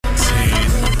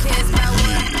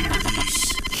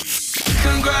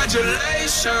It's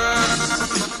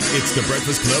the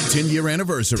Breakfast Club 10-year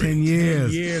anniversary. 10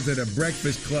 years. 10 years of the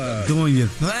Breakfast Club. Doing your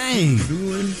thing.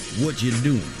 Doing what you're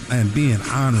doing. And being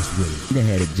honest with it. They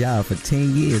had a job for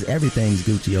 10 years. Everything's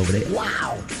Gucci over there.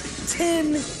 Wow.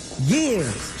 10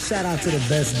 years. Shout out to the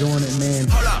best doing it, man.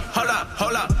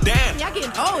 Hold up. Damn. Y'all getting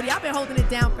old. Y'all been holding it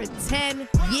down for 10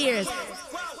 years.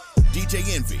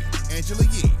 DJ Envy, Angela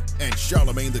Yee, and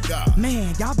Charlamagne the God.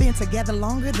 Man, y'all been together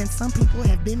longer than some people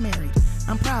have been married.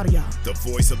 I'm proud of y'all. The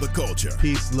voice of the culture.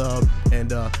 Peace, love,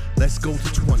 and let's go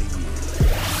to 20 years.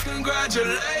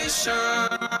 Congratulations.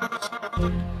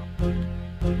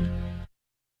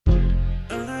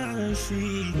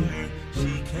 She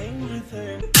came with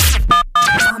her.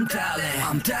 I'm dialing.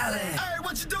 Hey,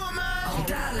 what you doing, man? I'm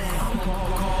dialing. I'm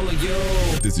calling you.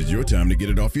 This is your time to get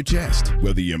it off your chest,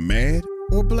 whether you're mad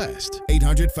or blessed.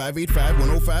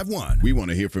 800-585-1051. We want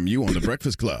to hear from you on The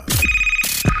Breakfast Club.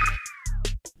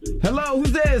 Hello,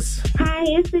 who's this? Hi,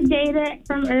 it's Jada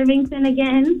from Irvington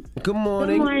again. Good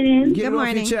morning. Good morning. Get it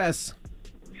off your chest.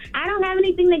 I don't have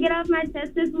anything to get off my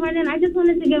chest this morning. I just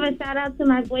wanted to give a shout out to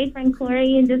my boyfriend,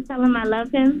 Corey, and just tell him I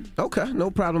love him. Okay, no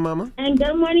problem, Mama. And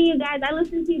good morning, you guys. I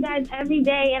listen to you guys every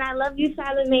day, and I love you,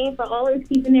 Charlamagne, for always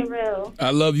keeping it real. I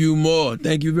love you more.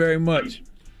 Thank you very much.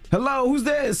 Hello, who's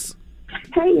this?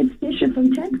 Hey, it's Tisha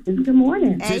from Texas. Good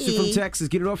morning. Tisha from Texas.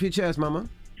 Get it off your chest, Mama.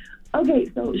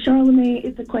 Okay, so Charlamagne,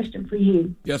 it's a question for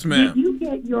you. Yes, ma'am. Did you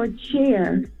get your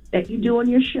chair that you do on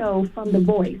your show from The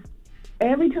Voice?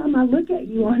 Every time I look at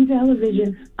you on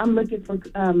television, I'm looking for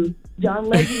John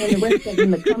Legend and the rest of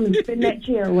them to come and spin that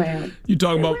chair around. You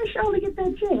talking about? Where's Charlotte get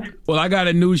that chair? Well, I got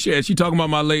a new chair. She talking about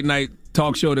my late night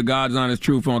talk show, The God's Honest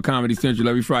Truth, on Comedy Central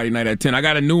every Friday night at 10. I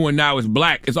got a new one now. It's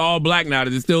black. It's all black now.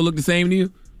 Does it still look the same to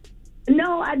you?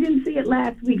 No, I didn't see it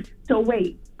last week. So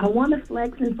wait, I want to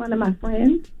flex in front of my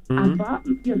friends. I bought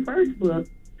your first book,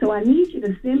 so I need you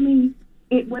to send me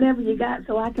whatever you got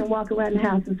so I can walk around the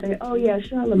house and say, oh, yeah,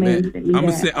 Charlamagne sent me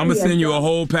that. I'm going to send you a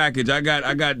whole package. I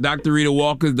got Dr. Rita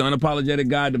Walker's The Unapologetic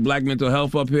Guide to Black Mental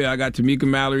Health up here. I got Tamika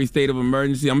Mallory's State of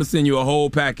Emergency. I'm going to send you a whole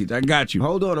package. I got you.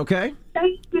 Hold on, okay?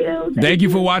 Thank you. Thank you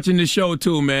for watching the show,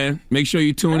 too, man. Make sure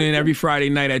you tune in every Friday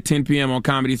night at 10 p.m. on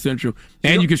Comedy Central.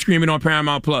 And you can stream it on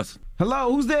Paramount+.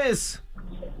 Hello, who's this?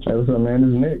 Hey, what's up, man? This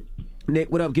is Nick. Nick,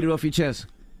 what up? Get it off your chest.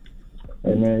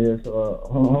 Hey, man, yes.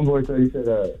 Homeboy said, he said,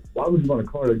 why would you want a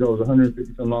car that goes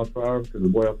 150 some miles per hour? Because the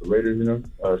boy off the Raiders,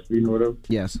 speeding or whatever.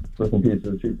 Yes. Rest in peace to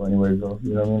the people anyways, though.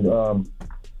 You know what I mean?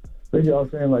 Basically, I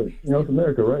was saying, like, it's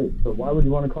America, right? So why would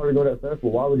you want a car to go that fast?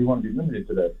 Well, why would you want to be limited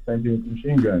to that? Same thing with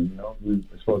machine guns, We're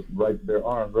supposed to right to their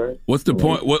arms, right? What's the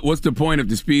point? What's the point if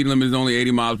the speed limit is only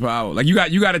 80 miles per hour? Like, you got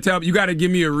to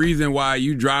give me a reason why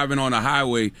you driving on a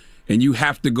highway and you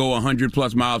have to go 100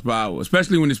 plus miles per hour,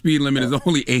 especially when the speed limit is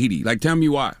only 80. Like, tell me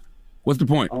why. What's the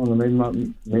point? I don't know. I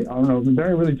don't know. There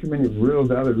ain't really too many real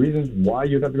valid reasons why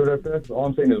you'd have to go that fast. All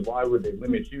I'm saying is, why would they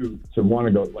limit you to want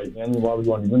to go? Like, why would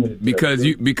you want to be limited? Because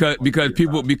you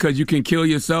can kill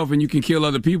yourself and you can kill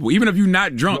other people. Even if you're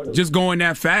not drunk, just going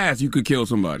that fast, you could kill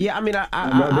somebody. Yeah, I mean,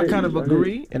 I kind of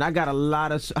agree. And I got a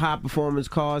lot of high performance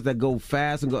cars that go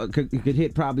fast and could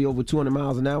hit probably over 200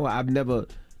 miles an hour. I've never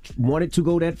wanted to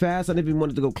go that fast. I never even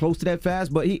wanted to go close to that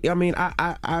fast. But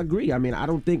I agree. I mean, I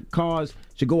don't think cars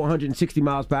should go 160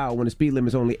 miles per hour when the speed limit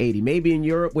is only 80. Maybe in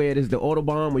Europe where it is the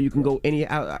Autobahn where you can go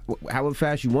however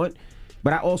fast you want.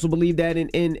 But I also believe that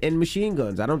in machine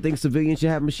guns. I don't think civilians should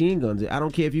have machine guns. I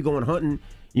don't care if you're going hunting.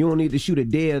 You don't need to shoot a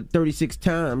deer 36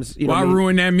 times. Why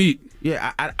ruin that meat?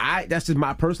 Yeah, I that's just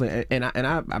my personal, and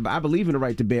I believe in the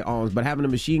right to bear arms. But having a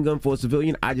machine gun for a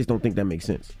civilian, I just don't think that makes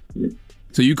sense.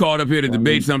 So you called up here to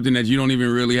debate something that you don't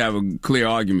even really have a clear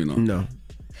argument on? No.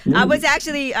 I was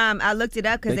actually, I looked it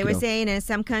up because they were saying in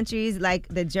some countries, like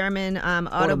the German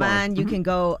Autobahn, you can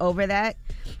go over that.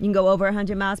 You can go over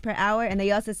 100 miles per hour. And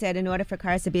they also said in order for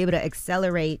cars to be able to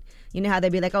accelerate, you know how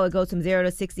they'd be like, oh, it goes from 0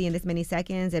 to 60 in this many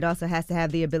seconds. It also has to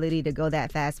have the ability to go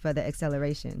that fast for the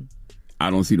acceleration.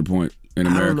 I don't see the point in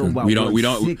America. I don't know about we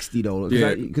don't 60 though.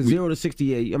 Because 0 to 60,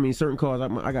 yeah, I mean, certain cars,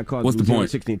 I got cars what's the 0 point?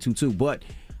 to 60 and 2.2, but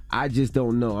I just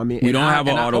don't know. I mean, we don't have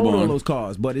an Autobahn. I own all those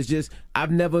cars, but it's just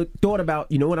I've never thought about.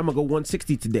 You know what? I'm gonna go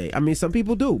 160 today. I mean, some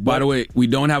people do. By the way, we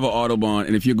don't have an Autobahn,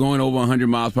 and if you're going over 100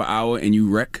 miles per hour and you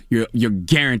wreck, you're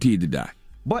guaranteed to die.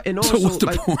 But and also, so what's the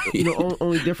point?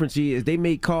 Only difference is they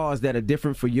make cars that are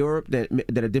different for Europe, that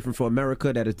are different for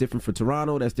America, that is different for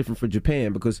Toronto, that's different for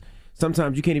Japan. Because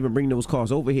sometimes you can't even bring those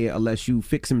cars over here unless you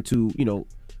fix them to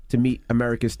meet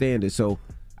American standards. So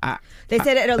They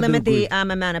said it'll limit the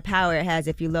amount of power it has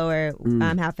if you lower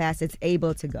how fast it's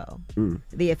able to go.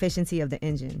 The efficiency of the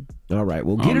engine. All right.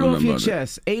 Well, get it off your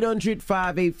chest.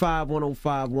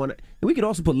 800-585-1051. And we could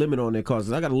also put limit on their cars.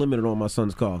 I got a limit on my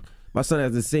son's car. My son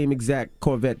has the same exact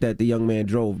Corvette that the young man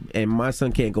drove, and my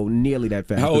son can't go nearly that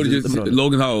fast. How old is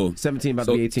Logan? How old? 17, about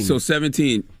to be 18. So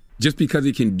 17, just because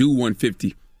he can do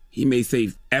 150, he may say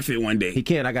F it one day. He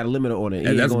can't. I got a limiter on it.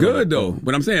 And that's good, though.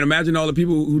 But I'm saying, imagine all the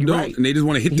people who don't, and they just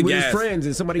want to hit the gas. With his friends,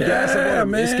 and somebody gas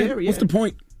him. Man. It's scary. What's the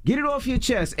point? Get it off your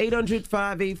chest.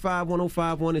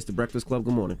 800-585-1051. It's The Breakfast Club.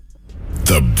 Good morning.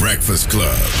 The Breakfast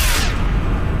Club.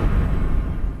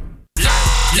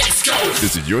 Let's go.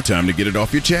 This is your time to get it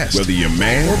off your chest, whether you're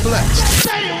mad or blessed.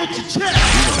 Say it with your chest.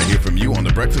 We want to hear from you on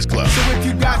The Breakfast Club. So if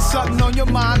you got something on your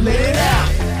mind, let it out.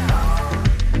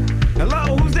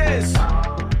 Hello, who's this?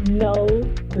 No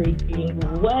freaking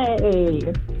way.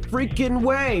 Freaking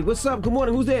way. What's up? Good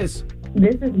morning. Who's this?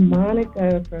 This is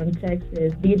Monica from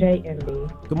Texas, DJ Envy.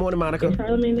 Good morning, Monica. Is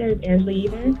Charlamagne there? Is Angela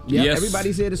either? Yep, yes.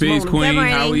 Everybody's here this Peace, morning. Queen.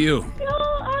 How are you? Yo,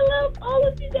 I love all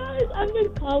of you guys. I've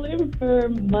been calling for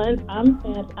months. I'm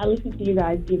fans. I listen to you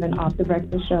guys even off the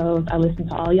breakfast shows. I listen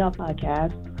to all y'all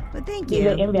podcasts. Well, thank you.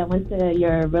 DJ Envy, I went to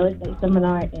your real estate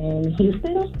seminar in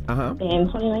Houston in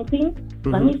 2019.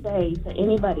 Let me say to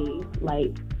anybody,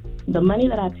 like, the money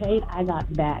that I paid, I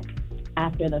got back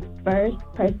after the first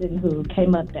person who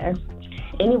came up there.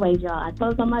 Anyways, y'all, I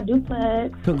closed on my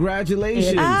duplex.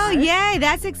 Congratulations. Oh, yay.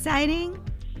 That's exciting.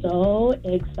 So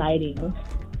exciting.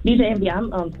 DJ Envy,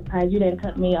 I'm surprised you didn't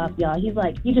cut me off, y'all. He's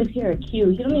like, you just hear a cue.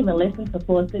 He don't even listen to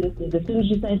full sentences. As soon as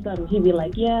you say something, he'd be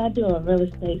like, yeah, I do a real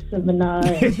estate seminar.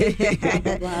 And blah,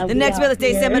 blah, blah. The next real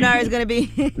estate seminar is going to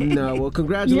be... No, well,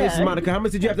 congratulations, Monica. How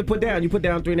much did you have to put down? You put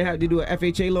down 3.5. Did you do an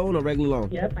FHA loan or regular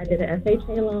loan? Yep, I did an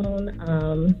FHA loan.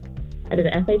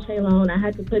 I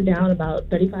had to put down about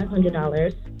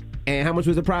 $3,500. And how much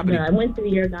was the property? I went through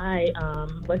your guy,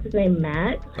 what's his name,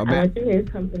 Matt. I went through his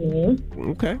company.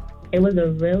 Okay. It was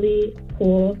a really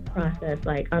cool process.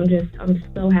 Like, I'm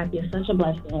so happy. It's such a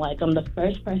blessing. Like, I'm the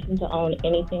first person to own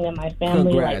anything in my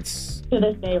family. Congrats. Like, to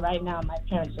this day, right now, my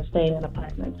parents are staying in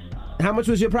apartments. How much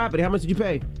was your property? How much did you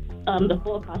pay? The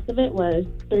full cost of it was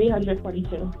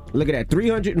 $342,000. Look at that,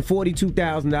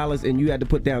 $342,000, and you had to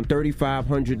put down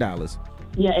 $3,500.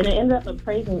 Yeah, and it ended up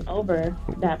appraising over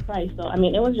that price. So, I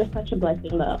mean, it was just such a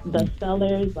blessing. The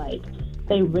sellers, like,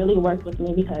 they really worked with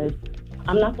me because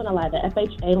I'm not going to lie, the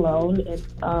FHA loan is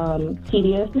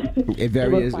tedious. It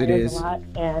is. It is. A lot.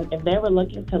 And if they were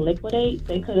looking to liquidate,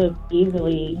 they could have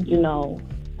easily,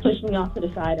 pushed me off to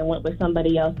the side and went with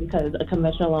somebody else because a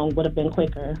conventional loan would have been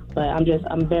quicker. But I'm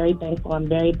very thankful. I'm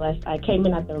very blessed. I came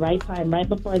in at the right time, right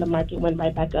before the market went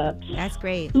right back up. That's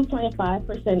great.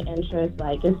 2.5% interest.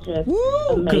 Like, it's just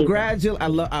amazing. Congratulations. I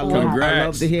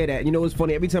love to hear that. You know, it's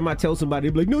funny. Every time I tell somebody,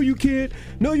 they're like, no, you can't.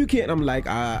 No, you can't. I'm like,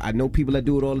 I know people that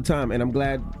do it all the time. And I'm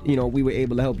glad, we were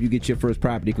able to help you get your first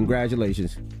property.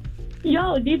 Congratulations.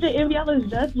 Yo, DJ Envy, I was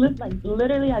just listening,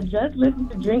 I just listened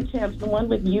to Drink Champs, the one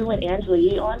with you and Angela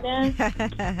Yee on there.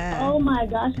 Oh my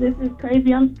gosh, this is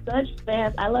crazy. I'm such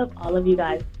fans. I love all of you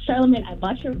guys. Charlamagne, I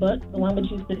bought your book, the one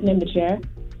with you sitting in the chair.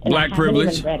 And Black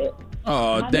Privilege. I haven't even read it.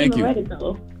 Oh, thank you. I haven't even read it,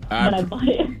 though. But I bought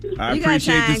it. I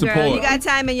appreciate the support. Girl. You got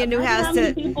time in your new house how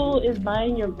many people is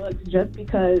buying your books just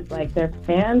because, like, they're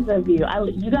fans of you?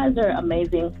 You guys are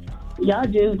amazing. Y'all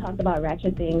do talk about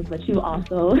ratchet things, but you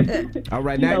also all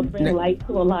right, bring light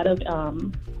to a lot of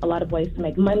ways to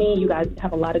make money. You guys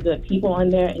have a lot of good people on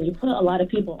there, and you put a lot of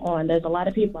people on. There's a lot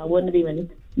of people I wouldn't have even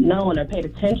known or paid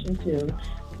attention to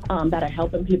that are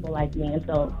helping people like me, and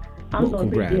so I'm so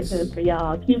appreciative for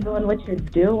y'all. Keep doing what you're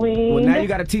doing. Well, now you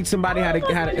got to teach somebody how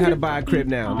to buy a crib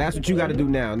now. That's what you got to do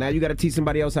now. Now you got to teach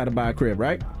somebody else how to buy a crib,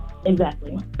 right?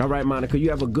 Exactly. All right, Monica,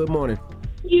 you have a good morning.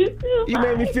 You too. You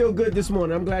made me feel good this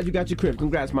morning. I'm glad you got your crib.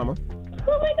 Congrats, Mama.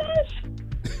 Oh my gosh.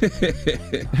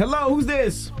 Hello, who's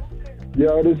this?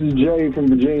 Yo, this is Jay from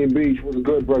Virginia Beach with a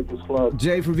good Breakfast Club.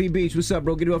 Jay from V Beach. What's up,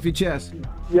 bro? Get it off your chest.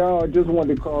 Yo, I just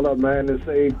wanted to call up, man, and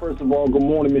say, first of all, good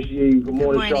morning, Miss Yee. Good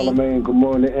morning, Charlamagne. Good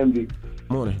morning, Envy.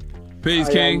 Morning. Peace,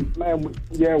 King. Man,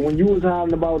 when you was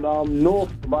talking about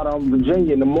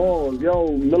Virginia and the malls,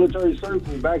 military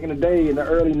circles back in the day in the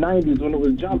early 90s when it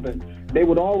was jumping, they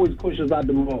would always push us out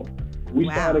the mall. We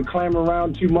started clamoring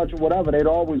around too much or whatever, they'd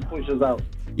always push us out.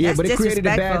 Yeah, That's but it created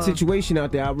a bad situation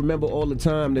out there. I remember all the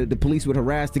time that the police would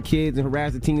harass the kids and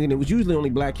harass the teens, and it was usually only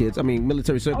black kids. I mean,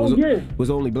 military circle was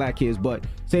only black kids, but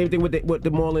same thing with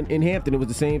the mall in Hampton. It was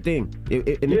the same thing.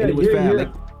 It was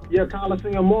bad. Yeah,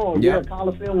 Coliseum Mall. Yeah,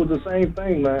 Coliseum was the same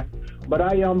thing, man. But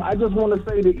I just want to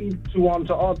say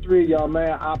to all three of y'all,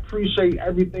 man, I appreciate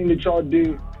everything that y'all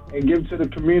do and give to the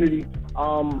community.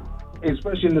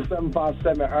 especially in the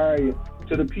 757 area.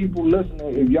 To the people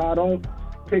listening, if y'all don't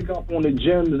pick up on the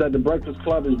gems that the Breakfast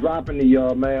Club is dropping to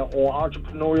y'all, man, on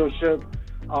entrepreneurship,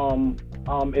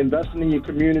 investing in your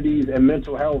communities and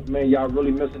mental health, man, y'all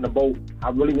really missing the boat. I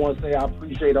really want to say I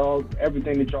appreciate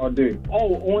everything that y'all do.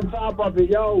 Oh, on top of it,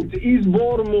 yo, to East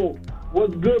Baltimore,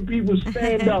 what's good, people?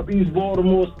 Stand up, East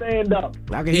Baltimore, stand up.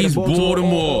 East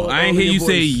Baltimore. I ain't hear you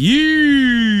say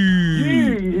you.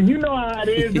 You know how it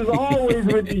is. It's always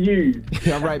with the you.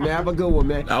 All right, man. Have a good one,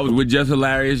 man. I was with Just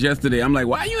Hilarious yesterday. I'm like,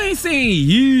 why you ain't saying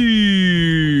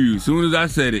you? As soon as I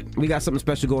said it. We got something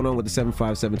special going on with the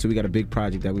 7572. We got a big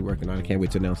project that we're working on. I can't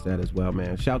wait to announce that as well,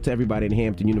 man. Shout out to everybody in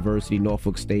Hampton University,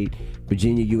 Norfolk State,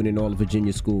 Virginia Union, all the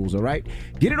Virginia schools, all right?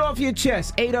 Get it off your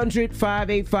chest.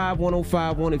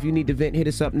 800-585-1051. If you need to vent, hit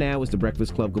us up now. It's The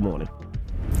Breakfast Club. Good morning.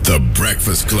 The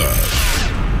Breakfast Club.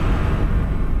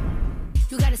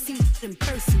 You gotta see it in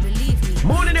person, believe me.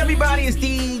 Morning, everybody. It's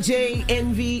DJ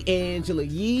Envy, Angela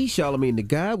Yee, Charlamagne the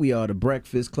Guy. We are The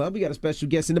Breakfast Club. We got a special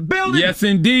guest in the building. Yes,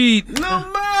 indeed. Lil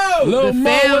Mo. Lil Mo,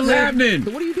 what's happening?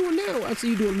 What are you doing now? I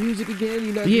see you doing music again.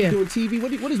 You're not doing TV.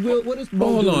 What is Mo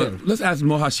Hold doing on. now? Let's ask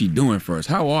Mo how she doing first.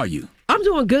 How are you? I'm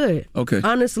doing good. Okay.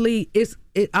 Honestly,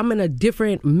 I'm in a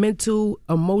different mental,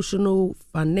 emotional,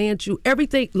 financial,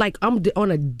 everything. Like I'm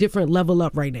on a different level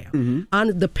up right now.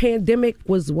 Mm-hmm. The pandemic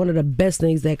was one of the best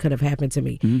things that could have happened to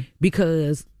me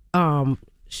because,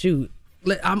 shoot,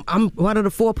 I'm part of the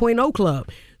 4.0 club.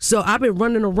 So I've been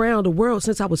running around the world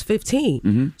since I was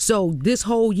 15. So this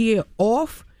whole year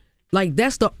off, like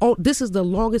this is the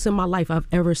longest in my life I've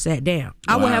ever sat down.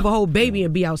 I would have a whole baby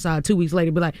and be outside 2 weeks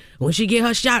later, be like, when she get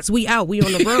her shots, we out, we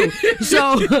on the road.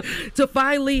 So to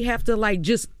finally have to like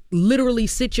just literally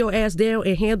sit your ass down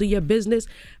and handle your business,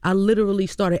 I literally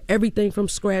started everything from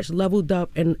scratch, leveled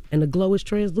up, and the glow is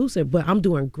translucent. But I'm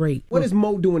doing great. What is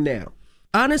Mo doing now?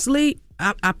 Honestly,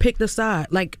 I picked a side.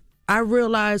 Like I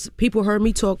realized people heard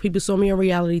me talk, people saw me on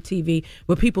reality TV,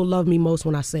 but people love me most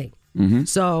when I sing.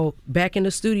 So back in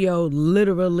the studio,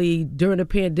 literally during the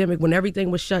pandemic, when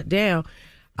everything was shut down,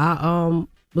 I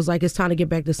was like, it's time to get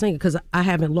back to singing because I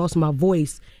haven't lost my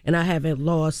voice and I haven't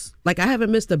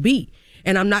missed a beat.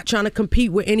 And I'm not trying to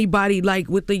compete with anybody like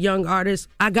with the young artists.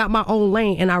 I got my own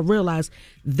lane, and I realized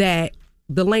that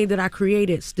the lane that I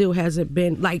created still hasn't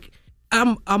been like.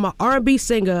 I'm an R&B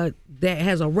singer that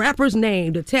has a rapper's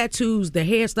name, the tattoos, the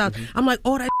hairstyles. I'm like,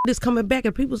 all that is coming back,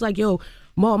 and people's like, yo,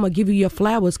 Mom, I'm gonna give you your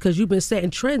flowers because you've been setting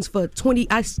trends for 20.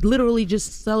 I literally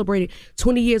just celebrated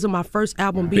 20 years of my first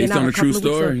album being based out. on a true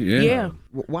story. Yeah.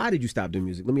 Why did you stop doing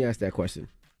music? Let me ask that question.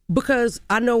 Because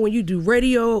I know when you do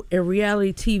radio and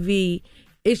reality TV,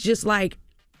 it's just like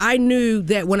I knew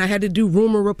that when I had to do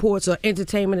rumor reports or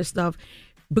entertainment and stuff,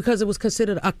 because it was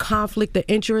considered a conflict of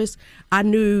interest, I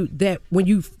knew that when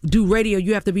you do radio,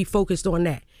 you have to be focused on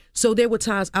that. So there were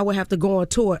times I would have to go on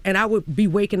tour and I would be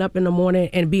waking up in the morning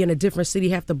and be in a different city,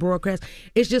 have to broadcast.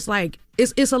 It's just like,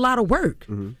 it's a lot of work.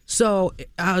 So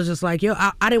I was just like, yo,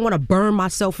 I didn't want to burn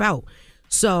myself out.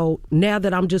 So now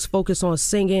that I'm just focused on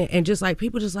singing and just like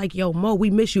people just like, yo, Mo, we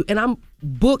miss you. And I'm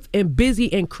booked and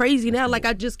busy and crazy now. Like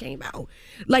I just came out.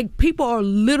 Like people are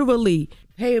literally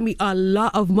paying me a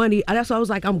lot of money. That's why I was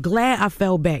like, I'm glad I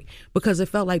fell back because it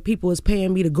felt like people was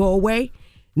paying me to go away.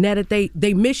 Now that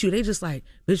they miss you, they just like,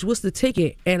 bitch, what's the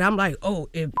ticket? And I'm like, oh,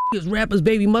 if rappers,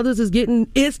 baby mothers is getting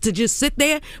it to just sit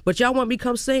there, but y'all want me to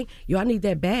come sing? Yo, I need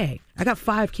that bag. I got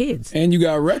 5 kids. And you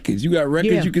got records.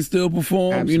 You can still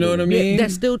perform. Absolutely. You know what I mean? Yeah,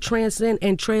 that still transcend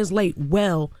and translate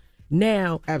well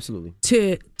now. Absolutely.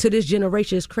 To this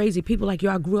generation. It's crazy. People like,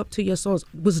 yo, I grew up to your songs.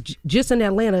 Was just in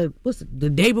Atlanta, the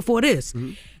day before this.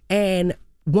 And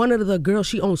one of the girls,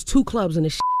 she owns 2 clubs and the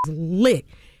is lit.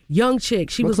 Young chick.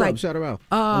 She was club? Like, shout her out.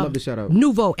 I love the shout out.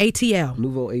 Nouveau ATL.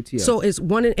 Nouveau ATL. So it's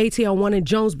one in ATL, one in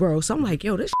Jonesboro. So I'm like,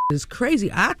 yo, this is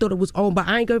crazy. I thought it was owned by,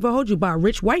 I ain't gonna hold you, by a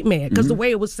rich white man because the way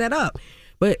it was set up.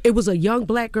 But it was a young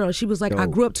black girl. She was like, I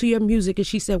grew up to your music. And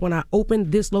she said, when I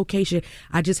opened this location,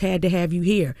 I just had to have you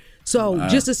here. So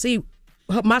just to see,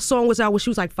 my song was out when she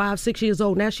was like 5, 6 years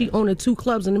old. Now she owning 2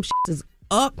 clubs and them is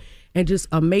up and just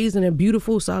amazing and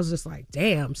beautiful. So I was just like,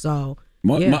 damn. So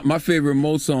my favorite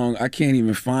Mo song I can't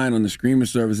even find on the streaming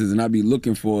services, and I be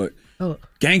looking for it.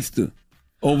 Gangsta.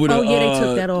 Over the they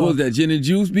took that off. What was that, Gin and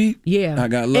Juice beat? Yeah. I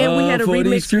got love and we had a for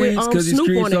these streets because these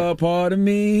streets are part of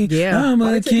me. Yeah. I'm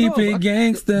gonna keep it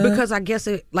gangsta. Because I guess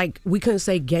it we couldn't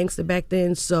say gangsta back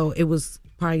then, so it was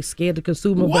probably scared the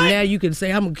consumer. But now you can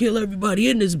say I'm gonna kill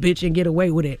everybody in this bitch and get away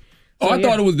with it. So, I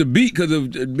thought it was the beat because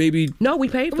of maybe. No, we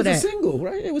paid for that. It was a single,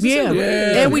 right? It was a single.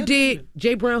 Yeah. And we did.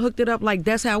 Jay Brown hooked it up. Like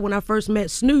that's how when I first met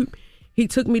Snoop, He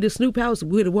took me to Snoop house,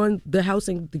 with the house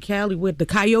in the Cali where the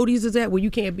coyotes is at, where you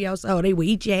can't be outside or they will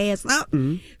eat your ass up.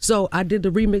 So I did the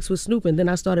remix with Snoop, and then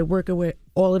I started working with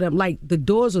all of them. Like, the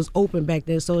doors was open back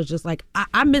then, so it's just like,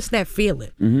 I miss that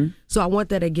feeling. So I want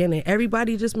that again, and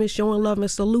everybody just been showing love and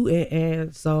saluting,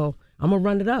 and so I'm going to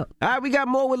run it up. All right, we got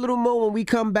more with Little Mo when we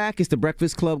come back. It's The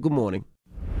Breakfast Club. Good morning.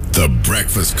 The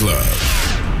Breakfast Club.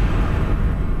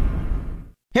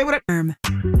 Hey, what up?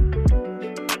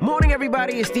 Morning,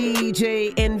 everybody. It's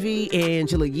DJ Envy,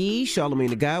 Angela Yee, Charlamagne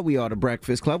the Guy. We are The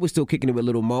Breakfast Club. We're still kicking it with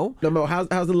Little Mo. No, Mo, how's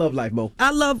the love life, Mo? I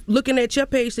love looking at your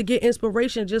page to get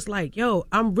inspiration. Just like, yo,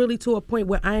 I'm really to a point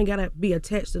where I ain't got to be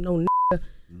attached to no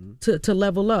to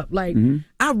level up. Like,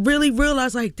 I really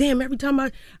realized, like, damn, every time I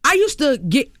used to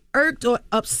get irked or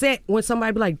upset when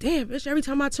somebody be like, damn, bitch, every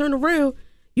time I turn around,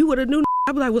 you would have knew.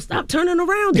 I'd be like, well, stop turning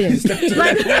around then.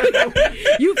 Like,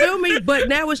 you feel me? But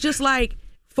now it's just like,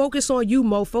 focus on you,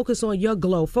 Mo. Focus on your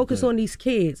glow. Focus on these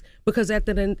kids. Because at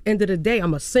the end of the day,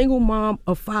 I'm a single mom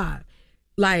of 5.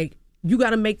 Like, you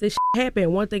got to make this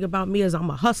happen. One thing about me is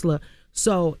I'm a hustler.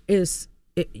 So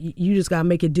you just got to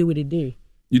make it do what it do.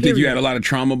 You think you had a lot of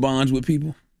trauma bonds with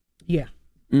people? Yeah.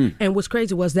 And what's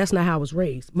crazy was that's not how I was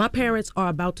raised. My parents are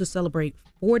about to celebrate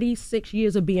 46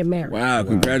 years of being married. Wow,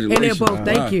 congratulations. And they're both,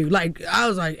 thank you. Like, I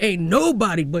was like, ain't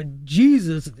nobody but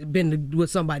Jesus been with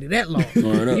somebody that long.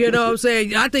 You know what I'm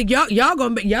saying? I think y'all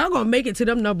gonna make it to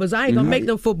them numbers. I ain't gonna make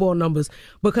them football numbers,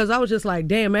 because I was just like,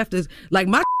 damn, after, like,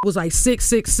 my was like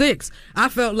 666. I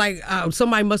felt like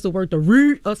somebody must have worked a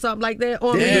root or something like that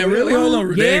on me. Damn, really? Hold on.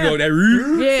 Yeah. There you go, that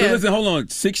root. Yeah. So listen, hold on.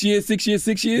 6 years?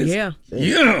 Yeah.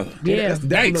 Yeah. That's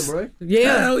the number, right?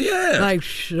 Yeah. Hell yeah. Like,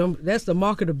 that's the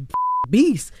mark of the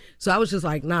beast. So I was just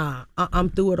like, nah, I'm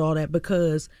through with all that,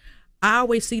 because I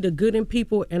always see the good in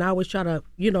people, and I always try to,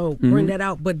 bring that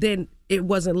out. But then it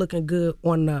wasn't looking good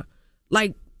on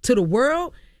to the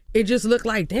world. It just looked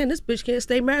like, damn, this bitch can't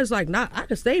stay married. It's like, nah, I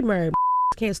can stay married.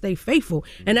 Can't stay faithful.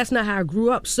 And that's not how I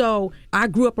grew up. So I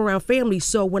grew up around family.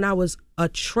 So when I was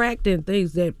attracting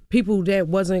things that people that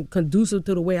wasn't conducive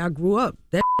to the way I grew up,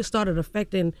 that started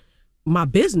affecting my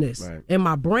business and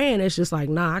my brand. It's just like,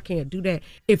 nah, I can't do that.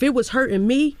 If it was hurting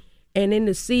me, and then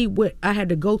to see what I had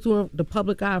to go through in the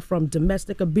public eye, from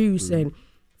domestic abuse and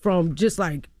from just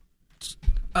like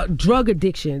drug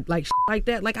addiction, like like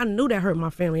that, like, I knew that hurt my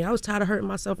family. I was tired of hurting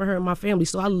myself and hurting my family.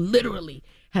 So I literally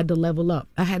had to level up.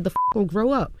 I had to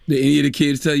grow up. Did any of the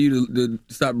kids tell you to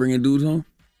stop bringing dudes home?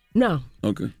 No.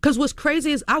 Okay. Because what's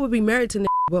crazy is I would be married to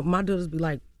but my daughters be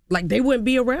like they wouldn't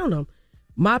be around them.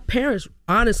 My parents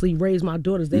honestly raised my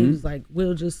daughters. They was like,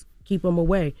 we'll just keep them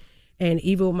away. And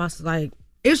even with my, like,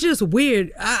 it's just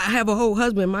weird. I have a whole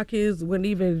husband. My kids wouldn't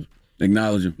even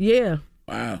acknowledge him. Yeah.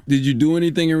 Wow. Did you do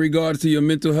anything in regards to your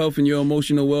mental health and your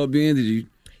emotional well-being? Did you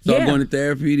start going to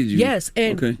therapy? Did you? Yes.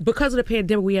 And because of the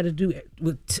pandemic, we had to do it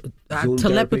with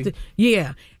telepathy. Therapy?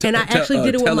 Yeah. And I actually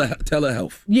did it with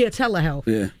telehealth. Yeah, telehealth.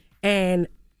 Yeah. And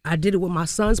I did it with my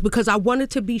sons because I wanted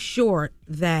to be sure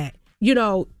that,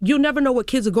 you'll never know what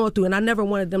kids are going through. And I never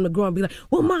wanted them to grow up and be like,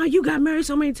 well, Ma, you got married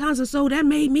so many times and so that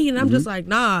made me. And I'm just like,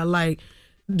 nah, like,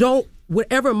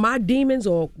 whatever my demons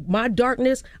or my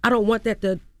darkness, I don't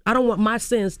want my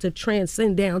sins to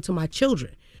transcend down to my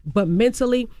children. But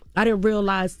mentally, I didn't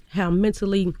realize how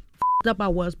mentally up I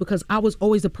was, because I was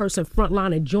always the person front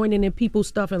line and joining in people's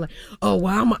stuff and like, oh,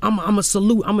 well, I'm a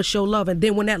salute, I'm a show love. And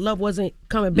then when that love wasn't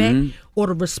coming back or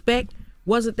the respect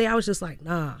wasn't there, I was just like,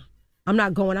 nah, I'm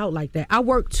not going out like that. I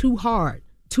worked too hard,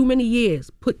 too many years,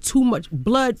 put too much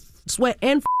blood, sweat,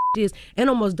 and years, and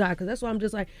almost died. Because that's why I'm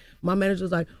just like, my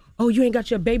manager's like, oh, you ain't got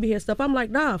your baby hair stuff. I'm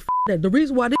like, nah, that. The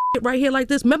reason why this shit right here like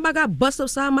this, remember I got bust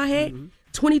upside my head?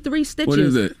 23 stitches. What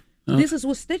is it? This is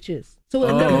with stitches. So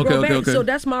it never grow back. So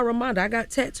that's my reminder. I got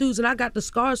tattoos and I got the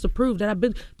scars to prove that I've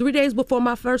been 3 days before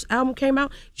my first album came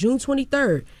out, June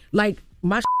 23rd. Like,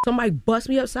 somebody bust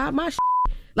me upside my shit.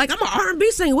 Like, I'm an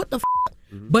R&B singer. What the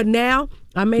But now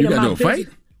I made it my business. Fight?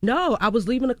 No, I was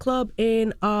leaving a club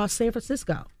in San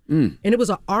Francisco, and it was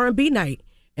an R&B night,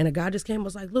 and a guy just came and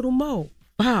was like, Little Mo,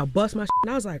 wow, bust my shit.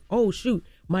 And I was like, oh shoot,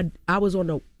 I was on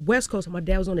the West Coast and my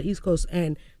dad was on the East Coast,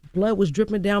 and blood was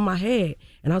dripping down my head,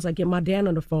 and I was like, get my dad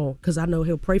on the phone because I know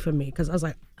he'll pray for me, because I was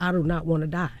like, I do not want to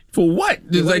die. For what?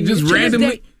 Just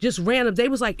randomly? Just random. They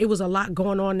was like, it was a lot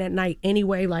going on that night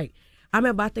anyway. Like, I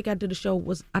remember, I think I did a show,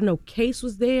 I know Case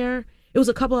was there. It was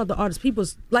a couple other artists. People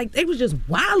was like, they was just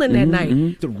wilding that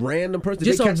night. The random person.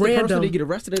 Just did they catch a random. The person? Did they get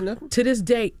arrested or nothing? To this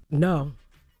day, no.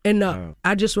 And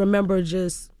I just remember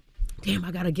damn,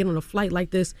 I got to get on a flight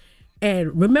like this.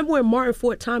 And remember when Martin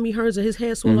Ford, Tommy Hearns, and his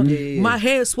head swelled up? Yeah. My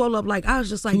head swelled up. Like, I was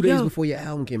just like, 2 days before your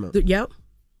album came out. Yep.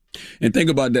 And think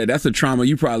about that. That's a trauma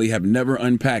you probably have never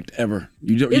unpacked ever.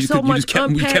 You just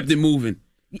kept it moving.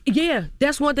 Yeah,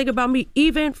 that's one thing about me.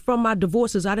 Even from my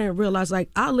divorces, I didn't realize, like,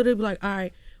 I literally be like, all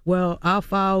right, well, I'll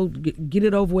file, get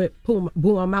it over with, boom,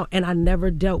 I'm out. And I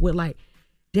never dealt with, like,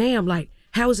 damn, like,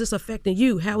 how is this affecting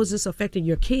you? How is this affecting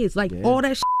your kids? Like, all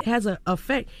that shit has an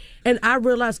effect. And I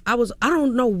realized I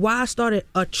don't know why I started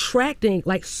attracting,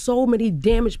 like, so many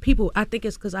damaged people. I think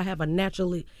it's because I have a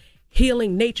naturally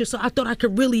healing nature. So I thought I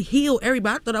could really heal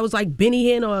everybody. I thought I was like Benny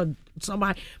Hinn or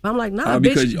somebody. But I'm like, nah,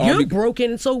 bitch, you're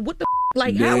broken. And so what the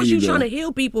like, how is you trying to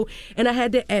heal people? And I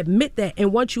had to admit that.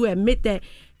 And once you admit that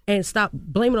and stop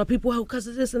blaming on people, oh, because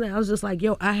of this and that, I was just like,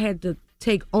 yo, I had to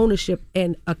take ownership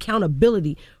and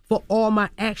accountability for all my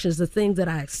actions, the things that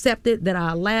I accepted, that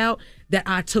I allowed, that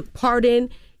I took part in.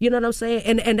 You know what I'm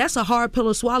saying? And that's a hard pill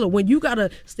to swallow when you got to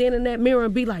stand in that mirror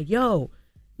and be like, yo,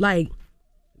 like,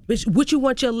 what you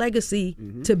want your legacy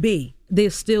to be.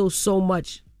 There's still so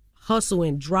much hustle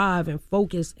and drive and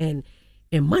focus and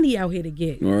money out here to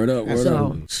get. Word up.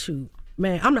 Shoot,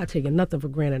 man, I'm not taking nothing for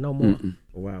granted no more.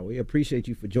 Wow, we appreciate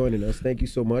you for joining us. Thank you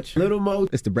so much. Little Mo,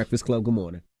 it's the Breakfast Club. Good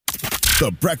morning.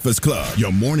 The Breakfast Club.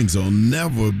 Your mornings will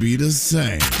never be the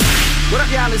same. What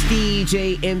up, y'all? It's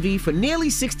DJ Envy. For nearly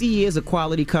 60 years of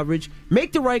quality coverage,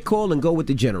 make the right call and go with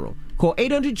the General. Call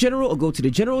 800-GENERAL or go to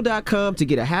thegeneral.com to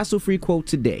get a hassle-free quote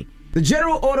today. The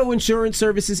General Auto Insurance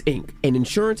Services, Inc., an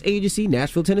insurance agency,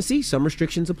 Nashville, Tennessee. Some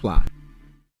restrictions apply.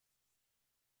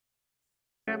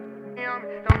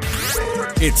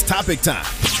 It's topic time.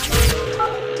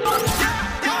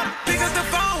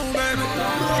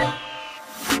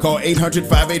 Call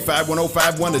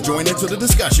 800-585-1051 to join into the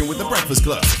discussion with the Breakfast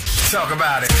Club. Talk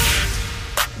about it.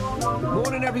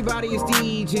 Morning, everybody. It's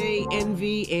DJ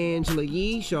Envy, Angela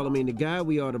Yee, Charlamagne the Guy.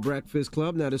 We are the Breakfast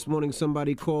Club. Now, this morning,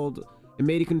 somebody called and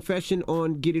made a confession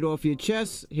on Get It Off Your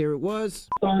Chest. Here it was.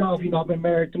 Starting off, I've been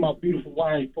married to my beautiful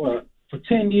wife for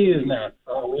 10 years now.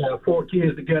 We have 4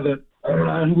 kids together.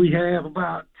 We have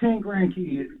about 10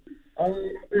 grandkids.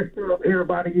 Just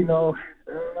everybody, this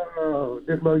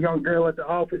little young girl at the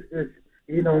office, I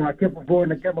kept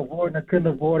avoiding, I couldn't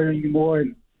avoid her anymore.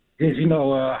 And just,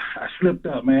 I slipped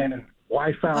up, man, and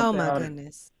wife found out. Oh, my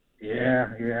goodness.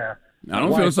 Yeah. I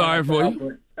don't feel sorry for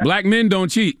you. Black men don't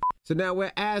cheat. So now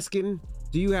we're asking,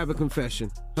 do you have a confession?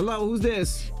 Hello, who's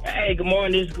this? Hey, good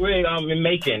morning. This is Greg. I'm in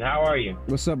Macon. How are you?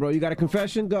 What's up, bro? You got a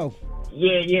confession? Go.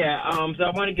 Yeah. So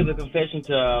I want to give a confession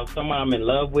to someone I'm in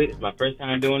love with. It's my first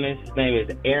time doing this. His name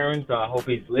is Aaron, so I hope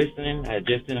he's listening. I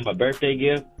just sent him a birthday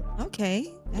gift.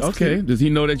 Okay. Okay. Cute. Does he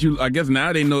know that you? I guess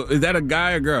now they know. Is that a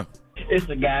guy or girl? It's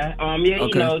a guy. He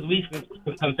knows. We've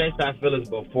confessed our feelings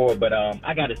before, but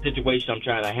I got a situation I'm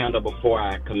trying to handle before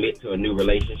I commit to a new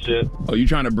relationship. Oh, you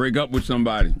trying to break up with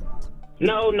somebody?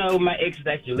 No, my ex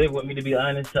actually lived with me, to be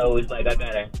honest, so it's like I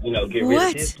gotta, get rid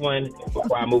of this one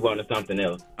before I move on to something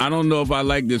else. I don't know if I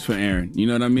like this for Aaron. You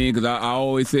know what I mean? Because I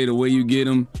always say the way you get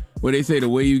them, what they say, the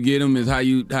way you get them is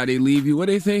how they leave you. What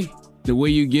they say? The way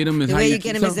you get them is the how way you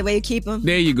get them is the way you keep them.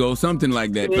 There you go, something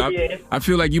like that. Yeah. I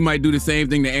feel like you might do the same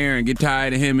thing to Aaron, get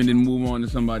tired of him, and then move on to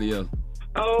somebody else.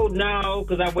 Oh, no,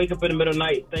 because I wake up in the middle of the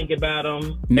night thinking about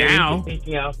him. Now?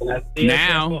 Now?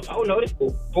 Oh, no, this is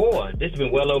before. This has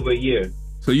been well over a year.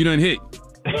 So you done hit?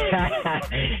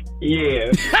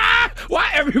 Yeah.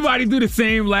 Why everybody do the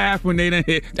same laugh when they done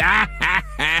hit?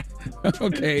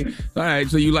 Okay. All right,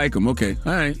 so you like him. Okay.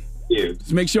 All right. Yeah.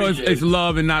 Just make sure it's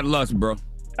love and not lust, bro.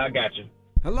 I got you.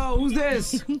 Hello, who's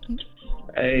this?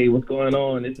 Hey, what's going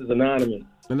on? This is Anonymous.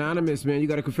 Anonymous, man. You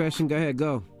got a confession? Go ahead,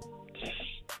 go.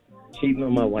 Cheating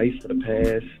on my wife for the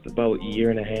past about a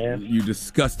year and a half. You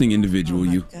disgusting individual,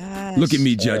 you. Gosh. Look at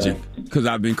me judging, because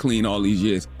I've been clean all these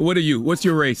years. What are you? What's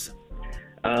your race?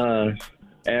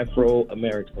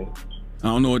 Afro-American. I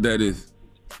don't know what that is.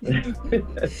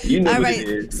 You know all what right. it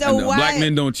is. So why? Black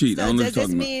men don't cheat. So I don't know does what you're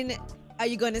this talking mean? Are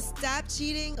you going to stop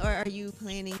cheating, or are you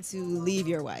planning to leave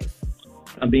your wife?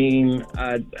 I mean,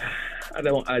 I'm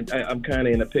kind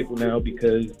of in a pickle now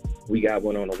because we got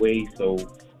one on the way. So,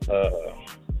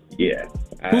 yeah.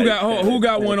 Who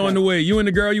got one on the way? You and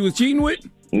the girl you was cheating with?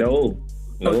 No,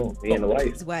 me and the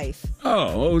wife. His wife.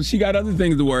 Oh, she got other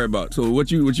things to worry about. So what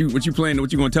you planning?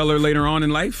 What you gonna tell her later on in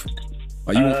life?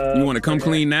 Are you want to come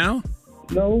clean now?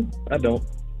 No, I don't.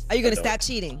 Are you going to stop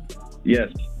cheating?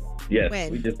 Yes.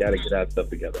 When? We just got to get our stuff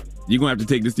together. You're going to have to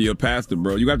take this to your pastor,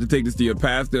 bro. You have to take this to your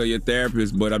pastor or your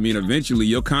therapist. But, I mean, eventually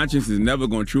your conscience is never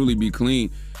going to truly be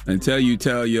clean until you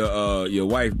tell your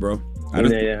wife, bro.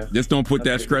 Just don't put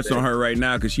that stress on her right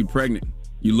now because she's pregnant,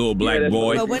 you little black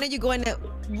boy. But when are you going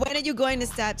to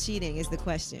stop cheating is the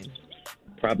question.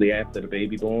 Probably after the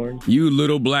baby born. You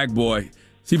little black boy.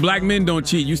 See, black men don't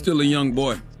cheat. You still a young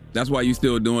boy. That's why you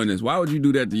still doing this. Why would you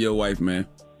do that to your wife, man?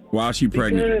 While she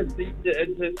pregnant? Because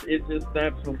it's just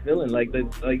not fulfilling. Like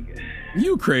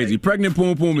you crazy. Pregnant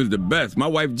poom poom is the best. My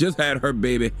wife just had her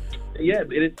baby. Yeah,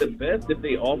 it's the best if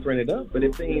they offering it up. But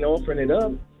if they ain't offering it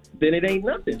up, then it ain't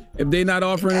nothing. If they not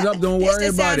offering it up, don't worry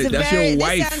about it. That's your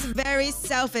wife. This sounds very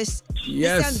selfish.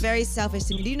 Yes. This sounds very selfish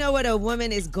to me. Do you know what a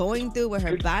woman is going through, what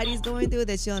her body's going through,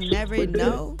 that she'll never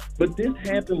know? But this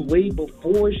happened way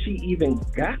before she even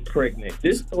got pregnant.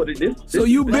 So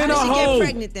you been a hoe. Why did she get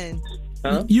pregnant then?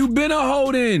 Huh? You been a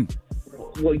hoe then.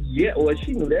 Well, yeah. Well,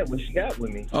 she knew that when she got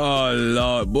with me. Oh,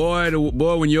 Lord.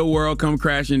 Boy, when your world come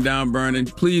crashing down, burning,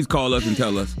 please call us and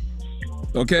tell us.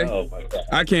 Okay? Oh, my God.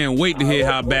 I can't wait to hear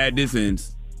how bad this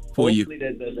ends for you. Hopefully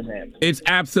that doesn't happen. It's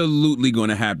absolutely going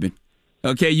to happen.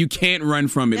 Okay? You can't run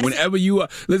from it. Whenever you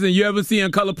listen, you ever see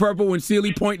in Color Purple when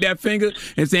Celie point that finger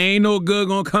and say, ain't no good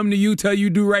going to come to you till you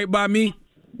do right by me?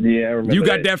 Yeah, I remember You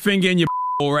got that finger in your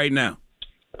hole right now.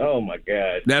 Oh, my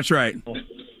God. That's right.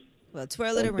 Well,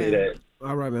 twirl it around.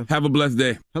 All right, man. Have a blessed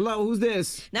day. Hello, who's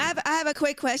this? Now, I have a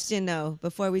quick question, though,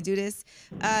 before we do this.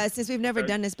 Since we've never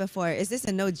done this before, is this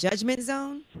a no judgment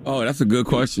zone? Oh, that's a good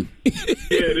question. Yeah,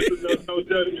 this is no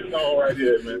judgment zone right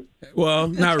here, man. Well,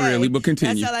 not really, but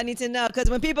continue. That's all I need to know.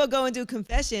 Because when people go and do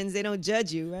confessions, they don't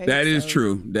judge you, right? That is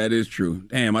true. That is true.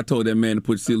 Damn, I told that man to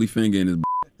put silly finger in his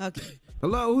Okay.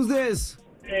 Hello, who's this?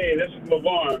 Hey, this is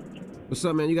LeVar. What's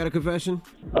up, man? You got a confession?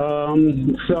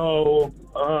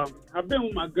 I've been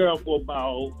with my girl for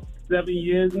about 7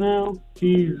 years now.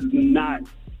 She's not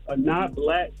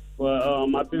black, but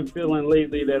I've been feeling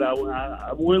lately that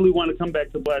I really want to come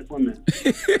back to black women.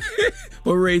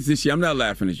 What race is she? I'm not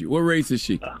laughing at you. What race is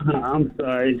she? I'm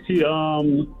sorry. She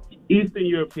Eastern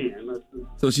European.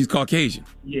 So she's Caucasian.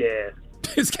 Yeah.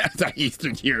 This guy's not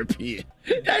Eastern European.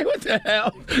 Hey, what the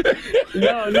hell?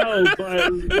 No,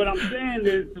 but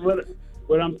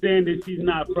what I'm saying is she's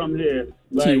not from here.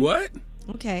 She what?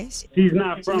 Okay. She's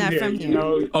not from here. You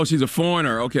know? Oh, she's a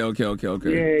foreigner. Okay.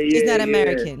 Yeah. She's not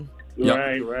American.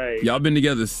 Right. Y'all been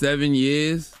together 7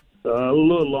 years? A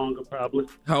little longer, probably.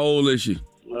 How old is she?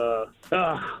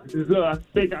 I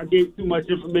think I gave too much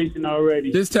information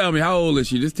already. Just tell me, how old is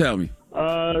she? Just tell me.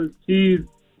 She's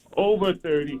over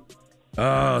 30.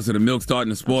 Oh, so the milk's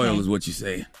starting to spoil is what you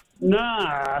say.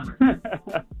 Nah.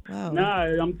 Nah,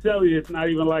 I'm telling you, it's not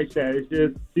even like that. It's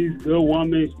just, she's a good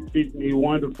woman. She treats me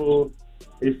wonderful.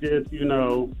 It's just, you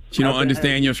know. She don't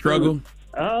understand your struggle?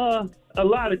 A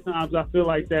lot of times I feel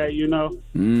like that, you know.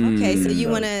 Okay, so you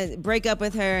want to break up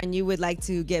with her and you would like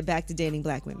to get back to dating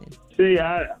black women. See,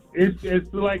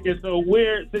 it's like it's a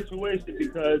weird situation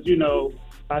because, you know,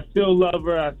 I still love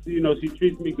her. She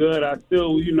treats me good. I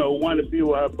still, want to be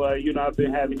with her. But, I've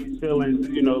been having these feelings,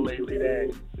 lately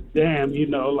that, damn,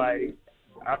 like,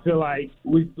 I feel like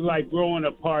we growing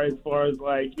apart as far as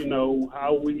like,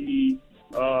 how we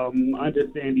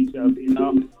understand each other,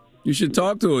 You should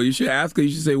talk to her. You should ask her. You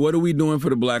should say, what are we doing for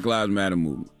the Black Lives Matter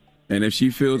movement? And if she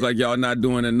feels like y'all not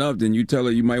doing enough, then you tell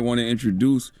her you might want to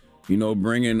introduce,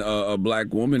 bringing a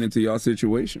black woman into y'all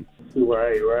situation.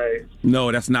 Right.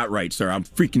 No, that's not right, sir. I'm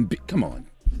freaking big. Come on,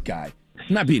 guy.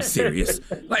 I'm not being serious.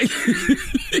 Like,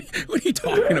 what are you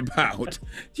talking about?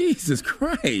 Jesus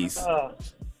Christ. I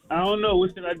don't know.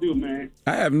 What should I do, man?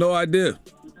 I have no idea.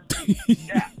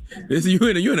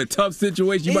 You're in a tough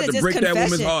situation. You about to break that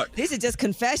woman's heart. These are just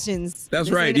confessions. That's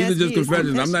right. These are just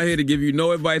confessions. I'm not here to give you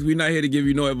no advice. We're not here to give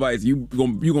you no advice. You're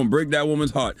gonna break that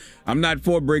woman's heart. I'm not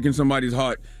for breaking somebody's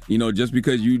heart, just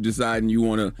because you decide and you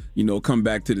want to, come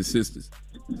back to the sisters.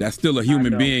 That's still a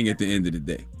human being at the end of the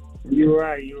day. You're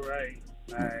right.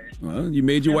 All right. Well, you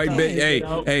made your white bed.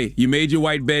 Hey, you made your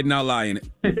white bed. Now lie in it.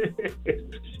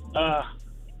 All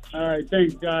right.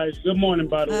 Thanks, guys. Good morning,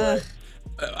 by the way.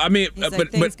 I mean,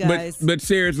 but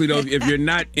seriously though, if you're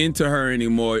not into her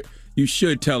anymore, you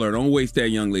should tell her. Don't waste that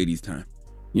young lady's time.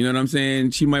 You know what I'm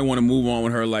saying? She might want to move on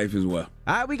with her life as well.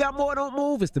 All right, we got more. Don't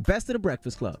move. It's the best of the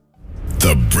Breakfast Club.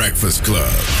 The Breakfast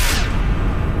Club.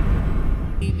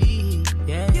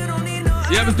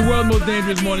 Yeah, it's the world's most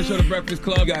dangerous morning show, The Breakfast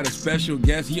Club. Got a special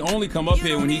guest. He only come up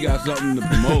here when he got something to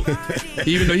promote.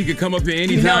 Even though he could come up here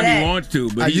anytime he wants to.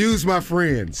 But I use my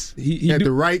friends at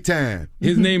the right time.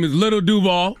 His name is Little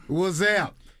Duval. What's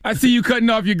up? I see you cutting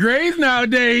off your grays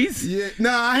nowadays. Yeah,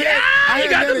 no, I had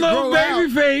got the little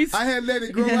baby face. I had let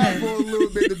it grow out for a little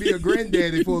bit to be a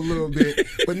granddaddy for a little bit,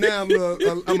 but now I'm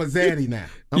a zaddy now.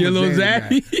 You're a little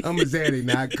zaddy? I'm a zaddy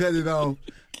now. I cut it off.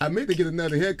 I meant to get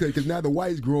another haircut because now the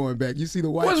white's growing back. You see the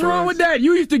white? What's wrong with that?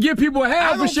 You used to give people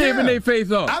hair for shaving their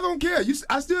face off. I don't care.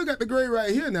 I still got the gray right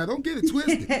here now. Don't get it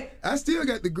twisted. I still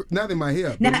got not in my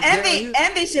hair. Now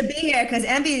Envy should be here because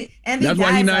Envy. That's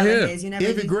why he's not here.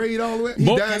 Envy grayed all the way. He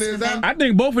down there his out. I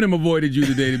think both of them avoided you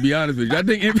today. To be honest with you, I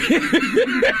think Envy.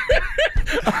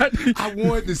 I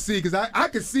wanted to see because I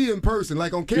could see in person,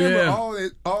 like on camera,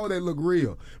 all that look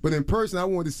real, but in person, I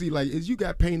wanted to see like, is you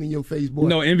got paint in your face, boy?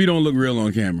 No, Envy don't look real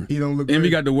on camera. He don't look. Envy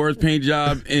real. got the worst paint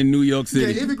job in New York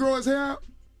City. Can Envy grow his hair out?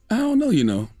 I don't know. You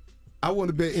know. I want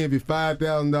to bet Envy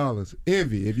 $5,000.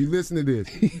 Envy, if you listen to this,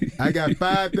 I got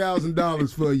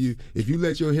 $5,000 for you if you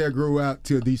let your hair grow out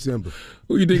till December.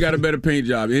 Who you think got a better paint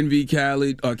job, Envy,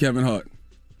 Khaled, or Kevin Hart?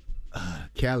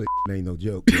 Khaled ain't no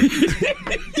joke.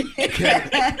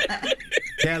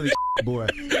 Khaled boy,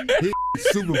 he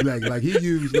super black. Like he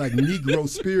used like Negro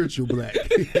spiritual black.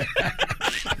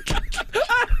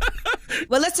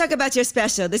 Well, let's talk about your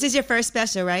special. This is your first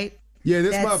special, right? Yeah,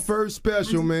 this is my first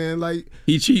special, man. Like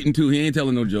he cheating too. He ain't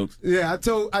telling no jokes. Yeah, I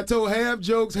told half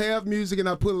jokes, half music, and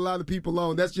I put a lot of people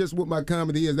on. That's just what my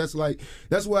comedy is. That's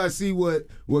why I see what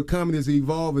comedy is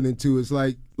evolving into. It's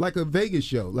like a Vegas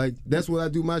show. Like that's what I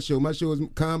do. My show is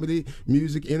comedy,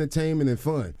 music, entertainment, and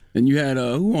fun. And you had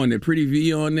who on there? Pretty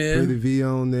V on there. Pretty V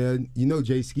on there. You know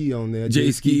Jay Ski on there.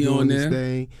 Jay Ski on there.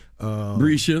 This thing.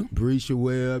 Brescia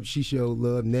Webb. She showed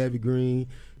love. Navy Green.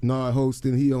 Nard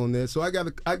hosting, he on there. So I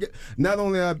get not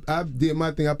only I did my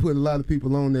thing, I put a lot of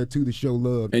people on there too to show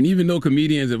love. And even though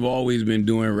comedians have always been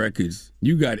doing records,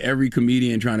 you got every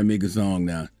comedian trying to make a song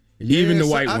now. Yeah, even the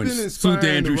white I've ones. been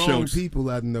inspiring the wrong Schultz. people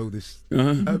I've noticed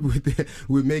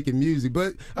with making music.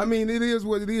 But I mean, it is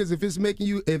what it is. If it's making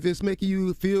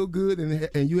you feel good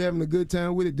and you having a good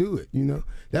time with it, do it. You know,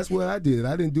 that's what I did.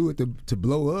 I didn't do it to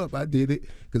blow up. I did it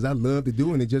because I loved to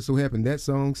do it. It just so happened that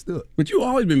song stuck. But you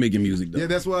always been making music, though. Yeah,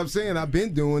 that's what I'm saying. I've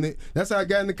been doing it. That's how I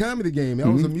got in the comedy game. I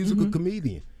was a musical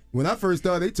comedian. When I first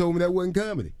started, they told me that wasn't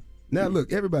comedy. Now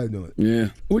look, everybody doing it.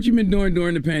 Yeah. What you been doing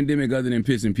during the pandemic other than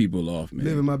pissing people off, man?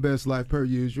 Living my best life per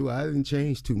usual. I didn't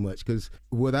change too much because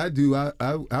what I do,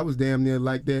 I was damn near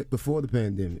like that before the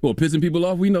pandemic. Well, pissing people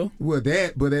off, we know. Well,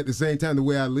 that, but at the same time, the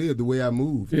way I live, the way I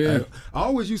move. Yeah. I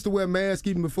always used to wear masks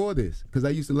even before this because I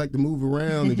used to like to move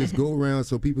around and just go around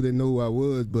so people didn't know who I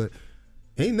was, but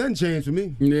ain't nothing changed for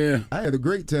me. Yeah. I had a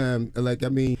great time. Like, I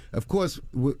mean, of course,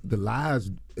 with the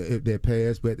lives that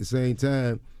passed, but at the same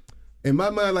time, in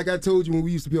my mind, like I told you when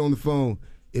we used to be on the phone,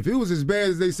 if it was as bad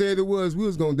as they said it was, we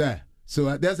was going to die.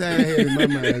 So that's how I had it in my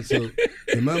mind. So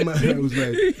in my mind, I was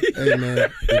like, hey,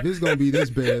 man, if it's going to be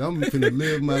this bad, I'm finna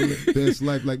live my best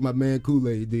life like my man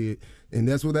Kool-Aid did. And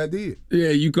that's what I did. Yeah,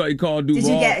 you called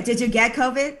Duval. Did you get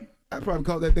COVID? I probably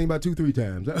caught that thing about 2-3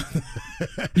 times.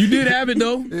 You did have it,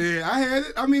 though? Yeah, I had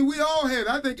it. I mean, we all had it.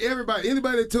 I think anybody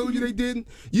that told you they didn't,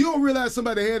 you don't realize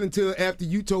somebody had it until after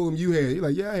you told them you had it. You're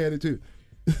like, yeah, I had it too.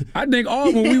 I think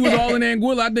when we was all in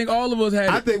Anguilla, I think all of us had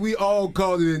it. I think we all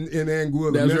called it in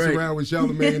Anguilla. That's mess right. around with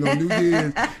Charlamagne on New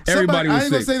Year's. Everybody was I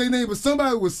ain't gonna sick. say their name, but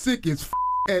somebody was sick as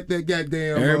at that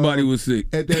goddamn. Everybody was sick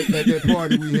at that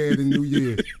party we had in New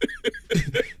Year's.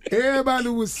 Everybody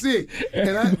was sick,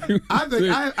 and I think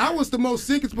I was the most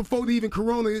sickest before they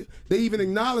even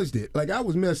acknowledged it. Like I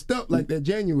was messed up like that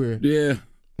January. Yeah.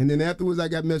 And then afterwards, I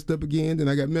got messed up again. Then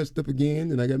I got messed up again.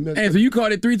 Then I got messed up. And so you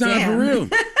caught it 3 times for real.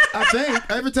 I think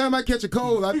every time I catch a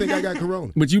cold, I think I got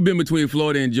corona. But you've been between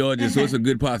Florida and Georgia, so it's a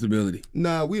good possibility.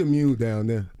 Nah, we immune down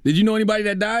there. Did you know anybody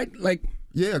that died? Like,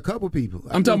 yeah, a couple people.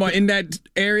 I'm talking about in that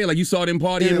area. Like you saw them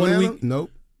party in 1 week. Nope.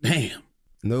 Damn.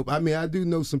 Nope. I mean, I do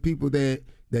know some people that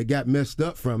got messed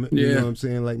up from it. Yeah. You know what I'm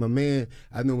saying? Like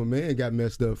I know my man got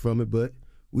messed up from it, but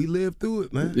we lived through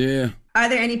it, man. Yeah. Are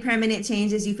there any permanent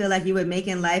changes you feel like you would make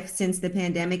in life since the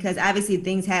pandemic? Because obviously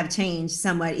things have changed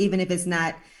somewhat, even if it's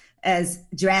not as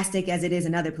drastic as it is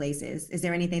in other places. Is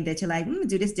there anything that you're like,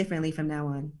 do this differently from now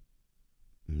on?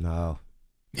 No.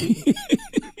 If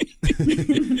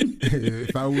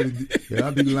I would,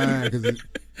 I'd be lying because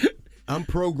I'm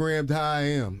programmed how I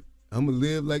am. I'm going to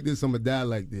live like this. I'm going to die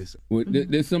like this. Well,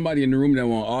 there's somebody in the room that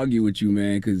won't argue with you,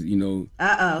 man, because, you know,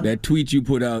 that tweet you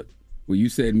put out where you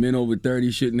said men over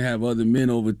 30 shouldn't have other men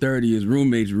over 30, his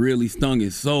roommates really stung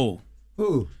his soul.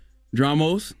 Who?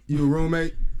 Dramos? You a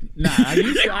roommate? Nah, I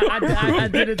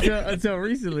did it until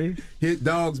recently. Hit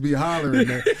dogs be hollering,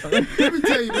 man. Let me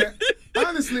tell you, man. I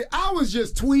honestly, I was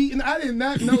just tweeting. I did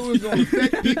not know it was going to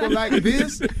affect people like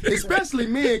this, especially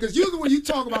men. Because usually when you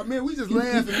talk about men, we just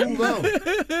laugh and move on.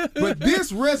 But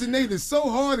this resonated so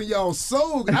hard in y'all's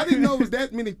soul. I didn't know it was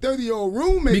that many 30-year-old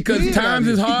roommates. Because times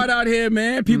is hard out here,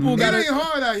 man. People got it ain't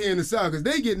hard out here in the South because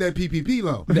they getting that PPP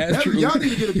loan. That's true. Y'all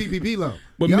need to get a PPP loan.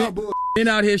 But y'all men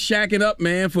out here shacking up,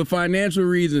 man, for financial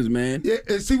reasons, man. Yeah,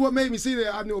 and see what made me see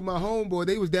that? I knew my homeboy,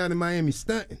 they was down in Miami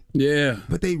stunting. Yeah.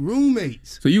 But they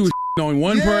roommates. So you was on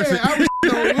one person. Yeah, I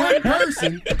was on one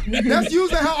person. That's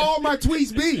usually how all my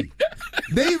tweets be.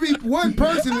 They read one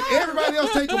person and everybody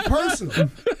else take them personal.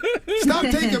 Stop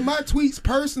taking my tweets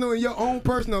personal in your own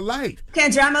personal life.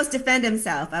 Can Dramos defend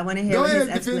himself? I want to hear Go what ahead,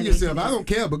 his defend yourself. I don't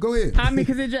care, but go ahead. I mean,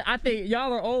 because I think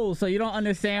y'all are old, so you don't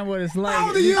understand what it's like. How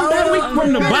old are you?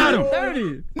 From the bottom.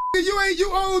 30. You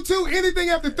old too. Anything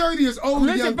after 30 is old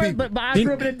to young people. But I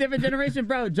grew up in a different generation,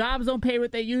 bro. Jobs don't pay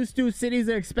what they used to. Cities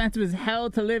are expensive as hell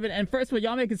to live in. And first of all,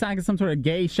 y'all make it sound like some sort of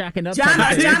gay shacking up. We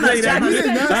did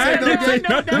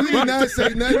not say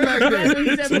nothing like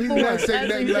that. We did not say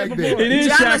nothing like that. It is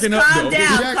shacking up, though.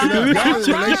 Shacking up. That's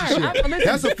a relationship.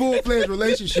 That's a full-fledged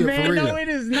relationship, man, for real. No, it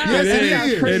is not. Yes, it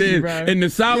is. Crazy, it is. Bro. In the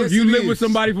South, Yes, if you it live is. with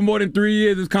somebody for more than 3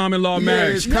 years, it's common law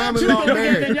marriage. It's common law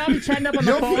marriage. Y'all be chatting up on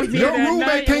the phones Your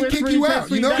roommate can't kick you out.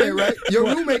 You know that, right? Your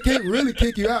roommate can't really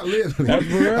kick you out legally. I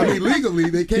mean, legally,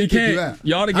 they can't kick you out.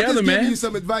 Y'all together, I'm just man. giving you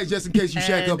some advice just in case you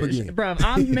shack up again. Bro,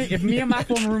 if me and my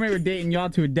former roommate were dating, y'all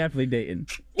two are definitely dating.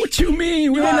 What you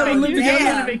mean? We didn't never live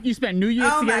together. You spent New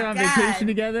Year's together on vacation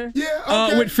together? Yeah,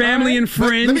 okay. With family and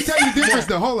friends. Let me tell you the difference,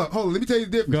 though. Hold on. Let me tell you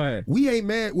the difference. Go ahead. We ain't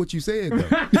mad what you said, though.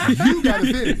 You got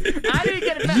offended. I didn't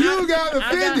get offended. You got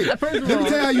offended. Let me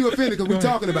tell you how you offended, because we're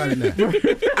talking about it now.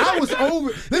 I was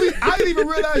over. I didn't even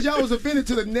realize y'all was offended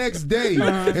till the next day.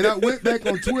 And I went back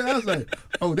on Twitter. I was like,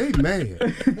 oh, they mad.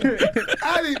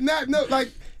 I did not know.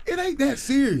 Like, it ain't that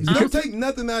serious. Don't take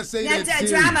nothing I say that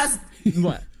serious. Dramos.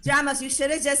 What? Dramos, you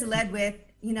should have just led with,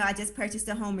 I just purchased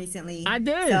a home recently. I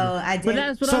did. So I did. But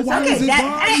that's what So I'm why saying. does it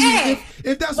bother you?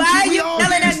 If that's why what are you all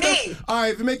yelling do at stuff- me? All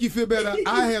right, if it make you feel better,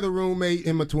 I had a roommate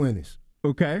in my 20s.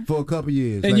 Okay. For a couple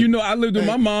years. And like, I lived with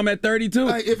my mom at 32.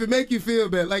 Like, if it make you feel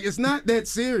better, like, it's not that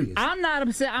serious. I'm not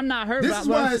upset. I'm not hurt. This is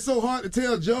why it's so hard to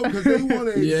tell jokes, because they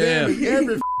want to examine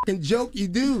every fucking joke you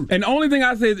do. And the only thing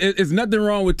I say is it's nothing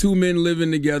wrong with two men living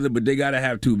together, but they got to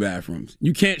have two bathrooms.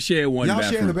 You can't share one Y'all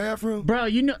bathroom. sharing the bathroom? Bro,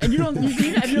 have you ever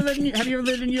lived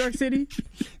in New York City?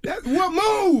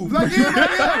 Move like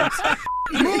everybody else.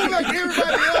 Move like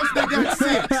everybody else that got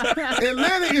sense.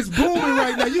 Atlanta is booming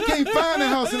right now. You can't find a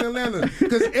house in Atlanta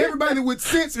because everybody with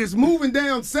sense is moving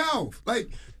down south. Like,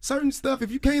 certain stuff,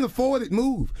 if you can't afford it,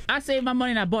 move. I saved my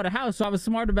money and I bought a house, so I was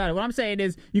smart about it. What I'm saying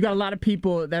is, you got a lot of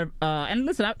people that, and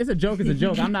listen, it's a joke.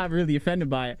 I'm not really offended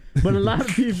by it, but a lot of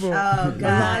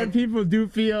people, do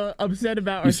feel upset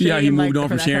about. You see how he moved on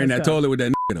from sharing that toilet with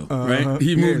that nigga, though, right?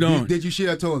 He moved on. Did you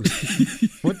share a toilet?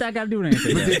 What that got to do with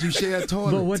anything? But did you share a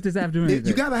toilet? But what does that have to do with anything?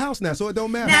 You got a house now, so it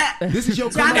don't matter. This is your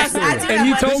come up story. And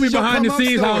he told me behind the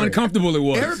scenes how uncomfortable it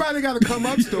was. Everybody got a come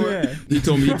up story. He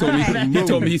told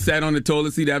me he sat on the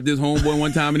toilet seat after his homeboy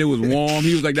one time and it was warm.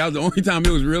 He was like, that was the only time it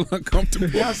was real uncomfortable.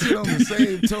 Y'all sit on the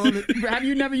same toilet. Have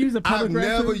you never used a public restroom?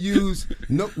 I've never used,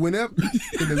 whenever,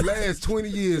 in the last 20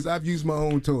 years, I've used my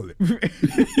own toilet.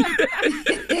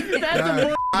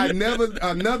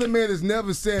 Another man has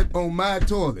never sat on my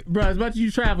toilet. Bro, as much as you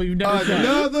travel, you've never sat.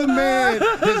 Another man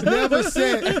has never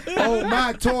sat on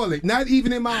my toilet, not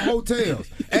even in my hotels.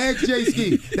 Ask J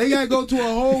Ski. They got to go to a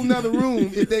whole nother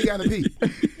room if they got to pee.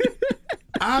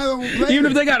 I don't blame Even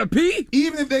if they got to pee?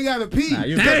 Even if they got to pee.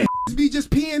 They be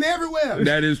just peeing everywhere.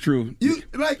 That is true. I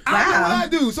know what I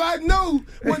do, so I know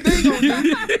what they gonna do.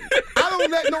 I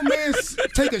don't let no man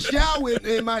take a shower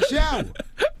in my shower.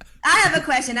 I have a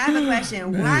question.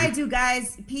 Why do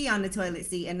guys pee on the toilet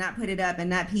seat and not put it up and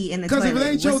not pee in the toilet? Because if it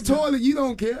ain't your toilet, you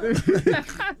don't care.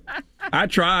 I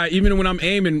try. Even when I'm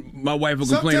aiming, my wife will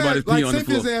complain about his pee on the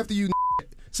floor. After you,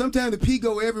 sometimes the pee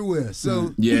go everywhere.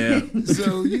 So yeah.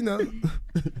 So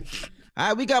All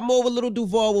right, we got more with Little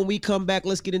Duval when we come back.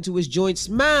 Let's get into his joint.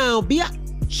 Smile,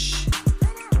 biatch.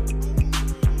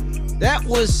 That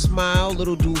was Smile,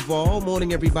 Little Duval.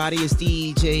 Morning, everybody. It's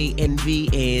DJ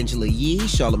NV, Angela Yee,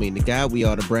 Charlamagne the Guy. We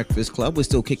are the Breakfast Club. We're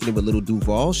still kicking it with Little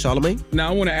Duval. Charlamagne? Now,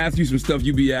 I want to ask you some stuff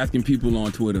you be asking people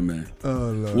on Twitter, man.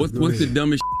 Oh, Lord. What's the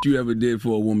dumbest you ever did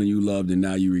for a woman you loved and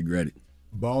now you regret it?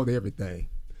 Bought everything.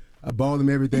 I bought them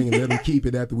everything and let them keep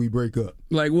it after we break up.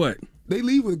 Like what? They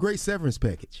leave with a great severance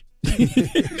package.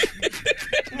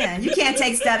 Yeah, you can't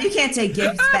take stuff. You can't take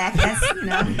gifts back. That's,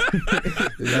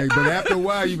 but after a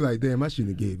while, you be like, damn, I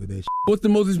shouldn't have gave her that shit. What's the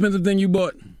most expensive thing you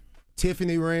bought?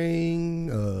 Tiffany ring,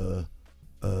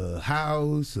 a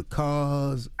house,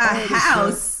 cars. A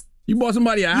house? You bought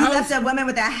somebody a house? You left a woman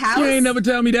with a house? You ain't never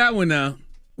tell me that one now.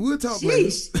 We'll talk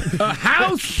later. A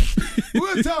house?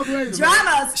 We'll talk later.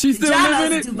 Dramas. She still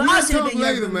living it? We'll talk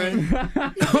later, man.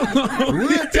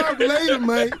 We'll talk later,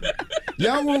 man.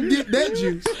 Y'all won't get that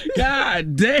juice.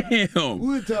 God damn.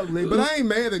 We'll talk later, but I ain't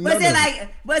mad at nothing.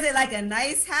 Was it like a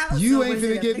nice house? You ain't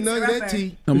finna get none of that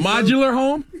tea. A modular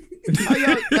home?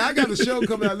 I got a show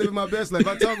coming out, Living My Best Life.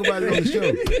 I talk about it on the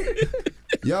show.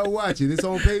 Y'all watch it. It's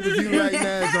on pay-per-view right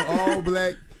now. It's an all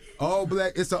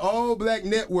black. It's an all black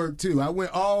network too. I went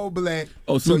all black.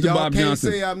 Oh, so y'all Bob can't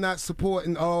Johnson. say I'm not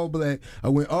supporting all black. I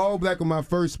went all black on my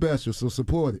first special, so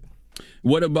support it.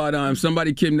 What about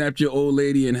somebody kidnapped your old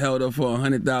lady and held her for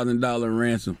 $100,000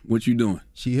 ransom? What you doing?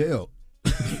 She held.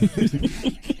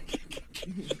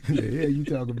 Yeah, you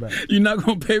talking about? You're not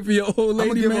gonna pay for your old lady, I'm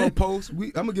gonna give man? her a post.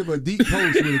 I'm gonna give her a deep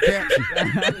post with a caption.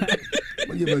 I'm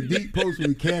gonna give her a deep post with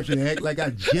a caption and act like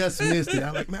I just missed it.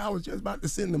 I'm like, man, I was just about to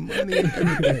send the money and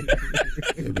everything.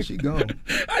 Yeah, but she gone.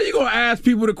 How you gonna ask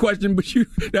people the question, but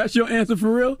that's your answer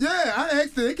for real? Yeah, I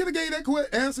asked her. They could have gave that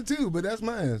answer too, but that's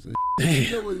my answer.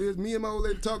 You know what it is? Me and my old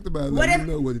lady talked about it. You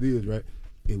know what it is, right?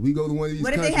 If we go to one of these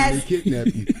countries and they kidnap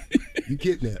you, you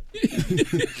kidnap.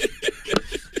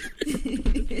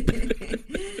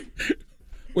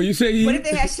 Well, you say What if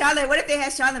they had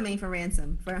Charlamagne for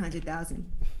ransom for $100,000?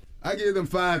 I give them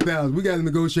 $5,000. We got to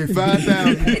negotiate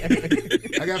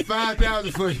 $5,000. I got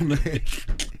 $5,000 for you, man.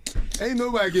 Ain't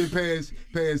nobody getting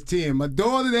past 10. My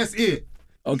daughter, that's it.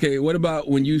 Okay, what about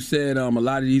when you said a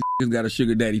lot of these got a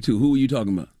sugar daddy too? Who are you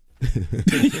talking about?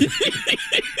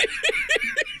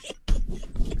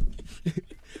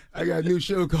 I got a new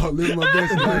show called Living My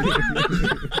Best Life.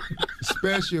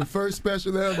 First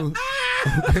special ever. Okay,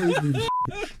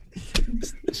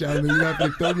 Charlamagne, you have to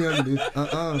throw me under this.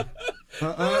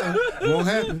 Won't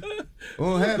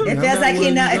happen. It feels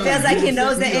like he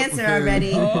knows the answer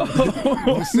already.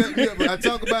 Set me up. I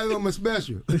talk about it on my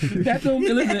special. That's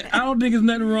okay. Listen, I don't think there's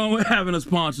nothing wrong with having a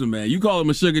sponsor, man. You call him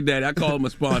a sugar daddy, I call him a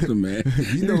sponsor, man.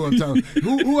 You know what I'm talking.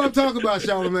 Who I'm talking about,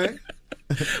 Charlamagne?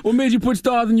 What made you put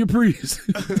stars in your Prius?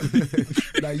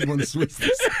 Now you want to switch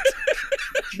this.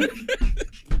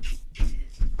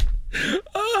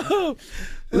 Oh,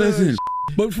 listen.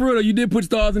 But for real, you did put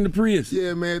stars in the Prius.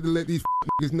 Yeah, man, to let these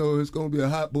niggas know it's going to be a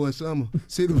hot boy summer.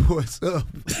 City boys up.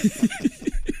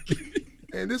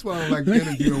 And this is why I don't like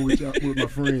interviewing with my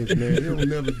friends, man. They don't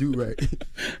never do right.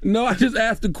 No, I just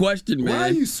asked the question, man. Why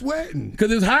are you sweating?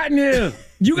 Because it's hot in here.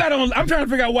 You got on. I'm trying to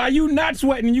figure out why you not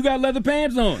sweating and you got leather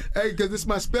pants on. Hey, because it's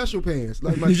my special pants.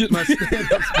 Like my stand-up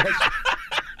special.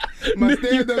 My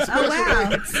stand-up special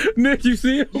pants. Nick, you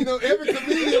see him? You know, every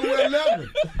comedian wear leather.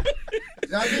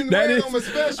 I didn't wear it on my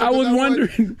special. I was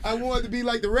wondering. I wanted to be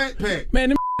like the Rat Pack. Man,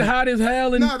 them hot as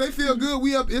hell. Nah, they feel good.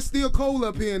 It's still cold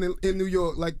up here in New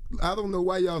York. Like, I don't know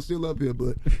why y'all still up here,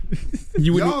 but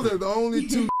y'all are the only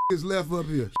two left up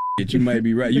here. You might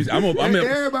be right.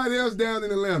 Everybody else down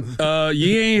in Atlanta.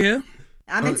 You ain't here.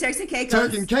 I'm in Turks and Caicos.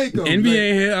 Turks and Caicos. Envy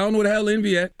ain't here. I don't know what the hell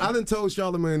Envy at. I done told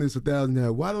Charlamagne this 1,000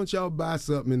 times. Why don't y'all buy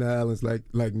something in the islands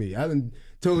like me? I done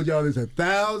told y'all this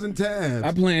 1,000 times.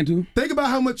 I plan to. Think about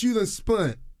how much you done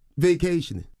spent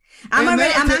vacationing. I'm out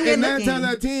here looking. 9 times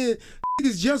out of 10,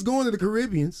 niggas just going to the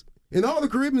Caribbeans. And all the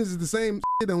Caribbeans is the same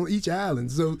shit on each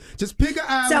island. So just pick an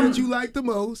island that you like the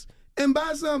most and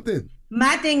buy something.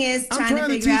 My thing is trying to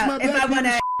figure out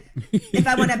if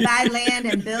I want to buy land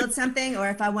and build something, or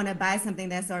if I want to buy something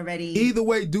that's already. Either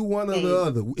way, do one or the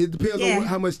other. It depends on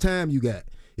how much time you got.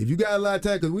 If you got a lot of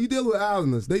time, because we deal with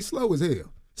islanders, they slow as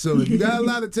hell. So if you got a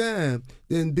lot of time,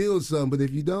 then build something. But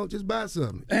if you don't, just buy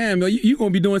something. Damn, man, you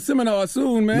gonna be doing seminars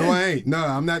soon, man. No, I ain't. No,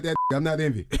 I'm not that. I'm not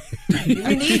Envy.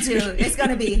 You need to. It's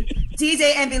gonna be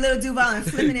DJ Envy, Little Duval, and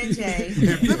Flippin' NJ.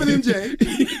 And Flippin' NJ.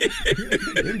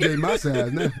 NJ my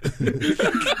size now.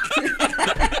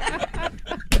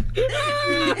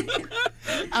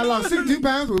 I lost 62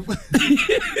 pounds with.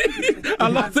 I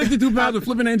lost 62 pounds with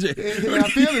Flippin' NJ. I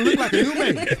feel it look like a new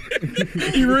man.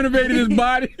 He renovated his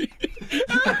body.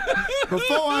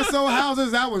 Before I sold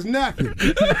houses, I was nothing.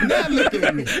 Now look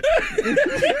at me.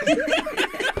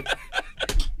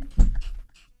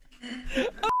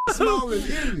 Small and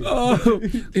envy. Oh,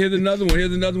 here's another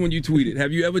one you tweeted.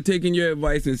 Have you ever taken your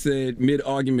advice and said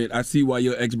mid-argument, I see why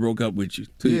your ex broke up with you?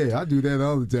 Yeah, I do that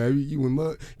all the time.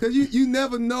 Because you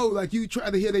never know. Like, you try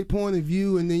to hear their point of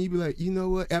view, and then you be like, you know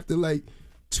what? After like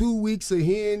 2 weeks of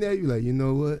hearing that, you're like, you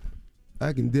know what?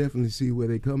 I can definitely see where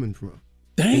they're coming from.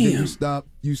 Damn. And then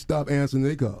you stop answering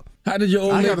their call. How did your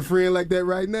old I lady? got a friend like that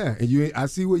right now, and I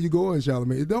see where you going,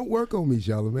 Charlamagne. It don't work on me,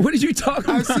 Charlamagne. What did you talking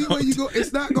about? I see where you go.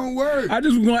 It's not gonna work. I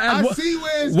just was gonna ask. I see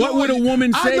where it's what going. would a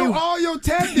woman say? I know all your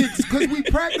tactics because we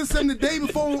practice them the day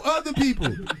before on other people.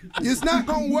 It's not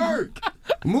gonna work.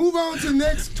 Move on to the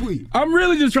next tweet. I'm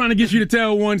really just trying to get you to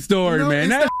tell one story, man.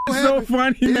 That's so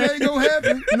funny, it man. It ain't gonna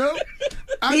happen. No.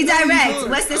 Be direct.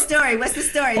 What's the story? What's the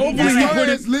story? Be Hopefully,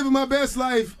 direct. living my best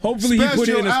life. Hopefully, he put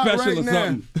it in a special or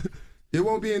something. It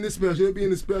won't be in this special. It'll be in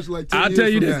the special like 10 I'll years tell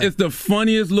you from this: now. it's the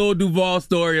funniest little Duval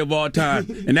story of all time,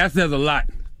 and that says a lot.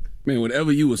 Man,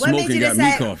 whatever you were What made smoking you got me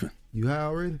decide- coughing. You high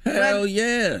already? Hell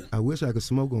yeah! I wish I could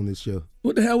smoke on this show.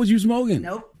 What the hell was you smoking?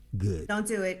 Nope. Good. Don't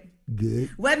do it. Good.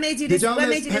 What made you? Did y'all What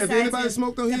made you have decide anybody to?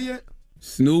 smoked on here yet?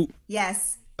 Snoop.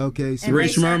 Yes. Okay. So And Ray Ray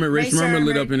Schmurman. Ray Ray Schmurman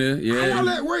lit Sherman. up in there. I Yeah. don't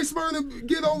let Ray Smurner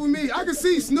get over me. I can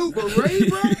see Snoop, but Ray,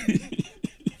 bro.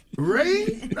 Ray,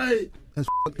 like, that's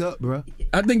fucked up, bro.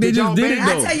 I think they just did it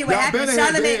though. I'll tell you what Y'all happened. better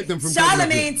have banned them from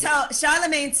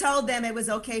Charlamagne told them it was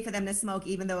okay for them to smoke,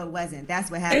 even though it wasn't.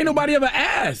 That's what happened. Ain't nobody ever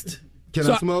asked. Can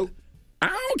So I smoke? I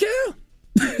don't care.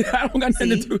 I don't got nothing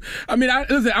to do. I mean,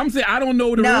 listen. I'm saying I don't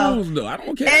know the No. rules though. I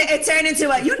don't care. It turned into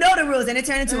you know the rules, and it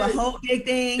turned into a whole big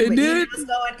thing. It with did? emails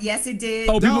going. Yes, it did.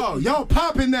 Oh, No, y'all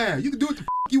popping now. You can do what the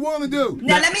you want to do.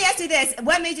 Now, let me ask you this.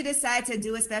 What made you decide to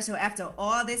do a special after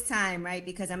all this time, right?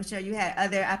 Because I'm sure you had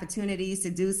other opportunities to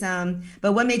do some,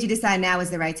 but what made you decide now is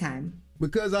the right time?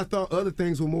 Because I thought other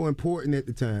things were more important at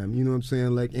the time. You know what I'm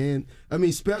saying? Like, and I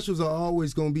mean, specials are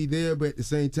always going to be there, but at the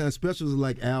same time, specials are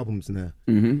like albums now.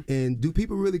 Mm-hmm. And do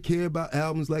people really care about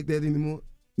albums like that anymore?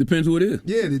 Depends who it is.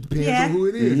 Yeah, it depends Yeah. on who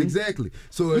it is. Mhm. Exactly.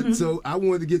 So, so I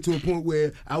wanted to get to a point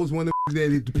where I was one of the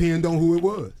that it depended on who it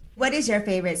was. What is your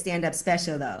favorite stand-up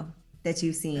special, though, that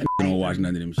you've seen? I don't watch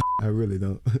none of them. I really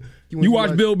don't. You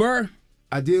watch Bill Burr?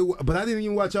 I did, but I didn't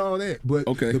even watch all that. But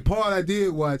Okay. the part I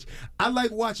did watch, I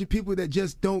like watching people that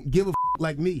just don't give a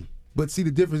like me. But see,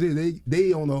 the difference is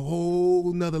they on a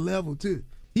whole nother level too.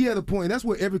 He had a point. That's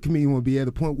where every comedian want to be, at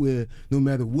a point where no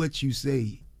matter what you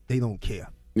say, they don't care.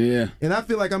 Yeah. And I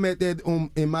feel like I'm at that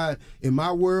in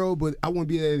my world, but I want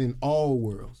to be at that in all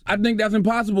worlds. I think that's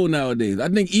impossible nowadays. I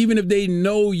think even if they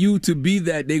know you to be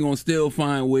that, they're going to still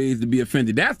find ways to be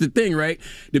offended. That's the thing, right?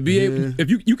 To be able, if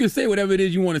you can say whatever it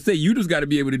is you want to say, you just got to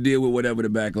be able to deal with whatever the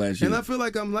backlash is. And I feel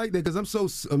like I'm like that because I'm so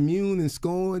immune and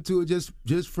scorned to it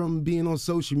just from being on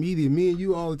social media. Me and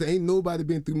you all the time. Ain't nobody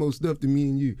been through more stuff than me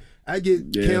and you. I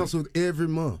get canceled every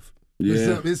month.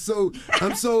 Yeah.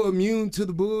 I'm so immune to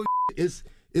the bull.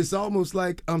 It's almost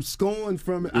like I'm scorned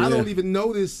from it. Yeah. I don't even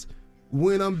notice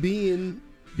when I'm being.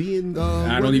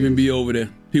 I don't even be over there.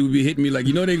 People be hitting me like,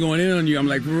 you know, they going in on you. I'm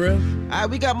like, for real? All right,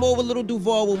 we got more with Little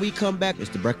Duval when we come back. It's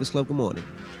the Breakfast Club. Good morning.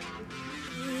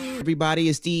 Everybody,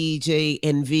 it's DJ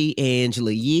NV,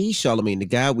 Angela Yee, Charlamagne the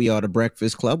Guy. We are the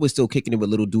Breakfast Club. We're still kicking it with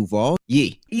Little Duval.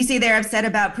 Yee. You see they're upset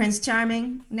about Prince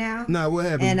Charming now? Nah, what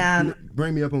happened? And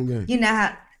bring me up on game. you know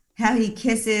how he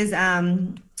kisses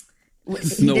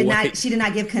she did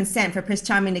not give consent for Prince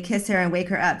Charming to kiss her and wake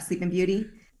her up, Sleeping Beauty.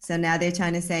 So now they're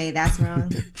trying to say that's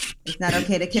wrong. It's not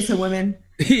okay to kiss a woman.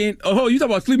 You talking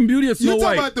about Sleeping Beauty or Snow You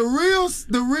talking White? about the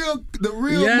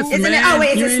real Yes, movie? Isn't it? man. Oh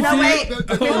wait, is You it ain't Snow seen White? it?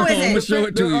 Who is I'm it? gonna show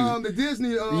it to you. The Disney.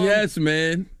 Yes,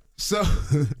 man. So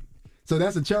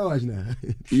that's a charge now.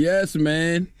 Yes,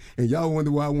 man. And y'all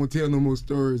wonder why I won't tell no more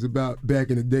stories about back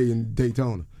in the day in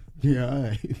Daytona. Yeah, all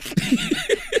right.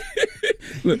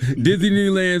 Look,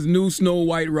 Disneyland's new Snow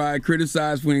White ride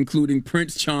criticized for including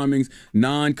Prince Charming's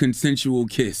non-consensual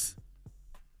kiss.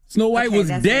 Snow White was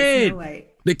that's dead. Snow White.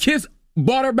 The kiss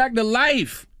brought her back to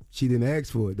life. She didn't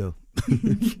ask for it though.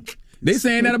 They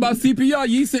saying that about CPR.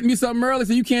 You sent me something earlier,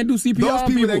 so you can't do CPR. Those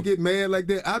people that get mad like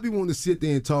that, I be wanting to sit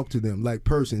there and talk to them like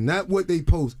person, not what they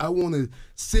post. I want to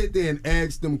sit there and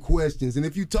ask them questions, and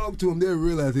if you talk to them, they'll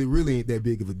realize it really ain't that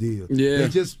big of a deal. Yeah,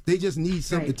 they just need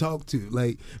something to talk to.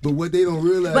 Like, but what they don't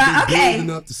realize Well, is okay. building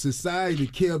up the society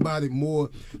to care about it more.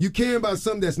 You care about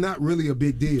something that's not really a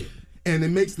big deal. And it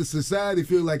makes the society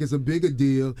feel like it's a bigger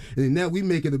deal. And now we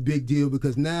make it a big deal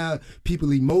because now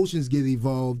people's emotions get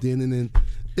involved in, and then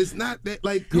it's not that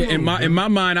like. Come on, in my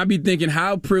mind, I be thinking,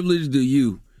 how privileged are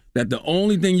you that the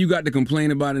only thing you got to complain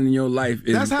about in your life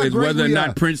is whether or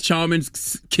not Prince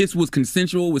Charming's kiss was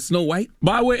consensual with Snow White?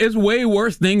 By the way, it's way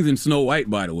worse things than Snow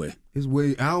White. By the way, it's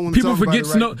way. I don't want to people talk forget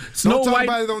about it Snow Don't talk White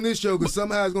about it on this show because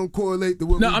somehow it's gonna correlate to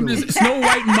what. No, I'm just Snow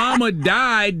White mama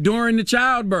died during the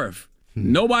childbirth.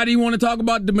 Nobody want to talk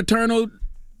about the maternal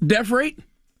death rate?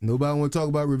 Nobody want to talk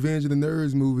about Revenge of the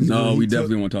Nerds movies. No, we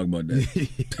definitely want to talk about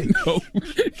that.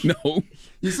 No.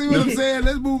 You see what I'm saying?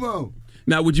 Let's move on.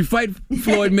 Now, would you fight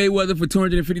Floyd Mayweather for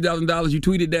 $250,000? You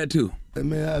tweeted that too.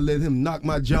 Man, I let him knock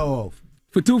my jaw off.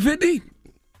 For $250?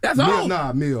 That's all.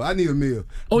 Nah, meal. I need a meal.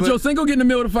 Ocho Cinco getting a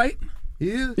meal to fight. He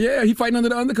is? Yeah, he fighting under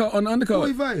the undercard. On the undercard. Who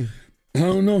he fighting? I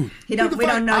don't know. We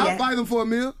don't know I'll yet. fight him for a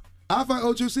meal. I'll fight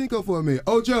Ocho Cinco for a meal.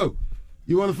 Ocho,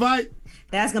 you want to fight?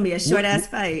 That's gonna be a short ass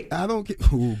fight. I don't care.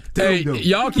 Hey,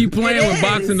 y'all keep playing with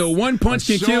boxing. The one punch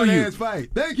can kill you. Short-ass fight.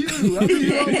 Thank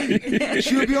you.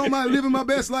 Should be on my living my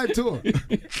best life tour.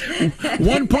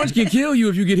 One punch can kill you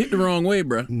if you get hit the wrong way,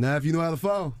 bro. Not if you know how to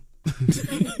fall.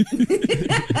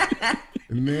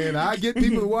 Man, I get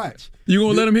people to watch. You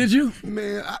gonna let them hit you?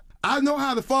 Man, I know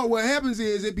how to fall. What happens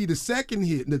is it be the second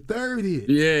hit and the third hit.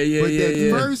 Yeah. But that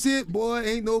first hit, boy,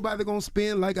 ain't nobody gonna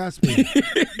spin like I spin.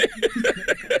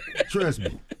 Trust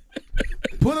me.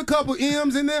 Put a couple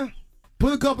M's in there.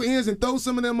 Put a couple M's and throw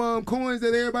some of them coins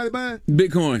that everybody buying.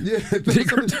 Bitcoin. Yeah,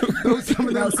 throw some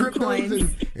of them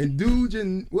cryptos and Doge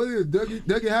and what is it,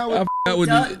 Dougie Howard?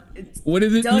 What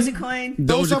is it? Dogecoin.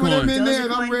 Throw some of them in there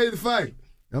and I'm ready to fight.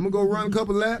 I'm gonna go run a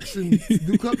couple laps and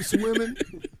do a couple swimming,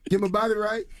 get my body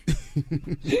right.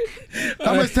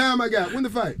 How much time I got? When the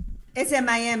fight? It's in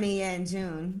Miami in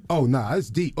June. Oh, nah, it's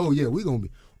deep. Oh, yeah, we gonna be.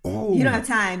 Oh, You don't have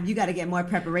time. You got to get more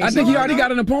preparation. I think he already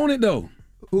got an opponent though.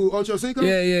 Who, Ocho Cinco?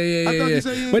 Yeah. I thought you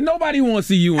said But nobody want to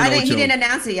see you and I think Ocho. he didn't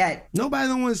announce it yet. Nobody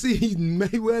don't want to see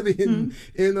Mayweather in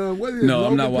what is it? No,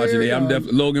 Logan I'm not watching Perry, it. I'm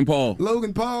definitely Logan Paul.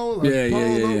 Logan Paul. Yeah.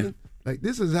 Logan. Like,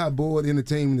 this is how bored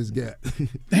entertainment has got.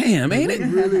 Damn, ain't it?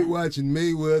 Really watching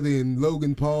Mayweather and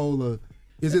Logan Paul.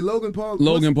 Is it Logan Paul?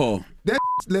 Logan Paul. That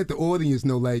let the audience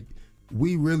know, like,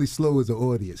 we really slow as an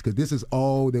audience because this is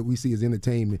all that we see as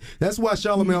entertainment. That's why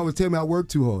Charlamagne always tell me I work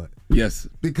too hard. Yes.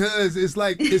 Because it's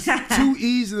like, it's too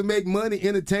easy to make money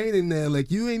entertaining now.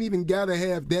 Like, you ain't even got to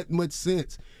have that much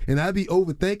sense. And I be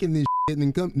overthinking this shit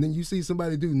and then you see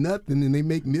somebody do nothing and they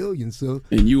make millions. So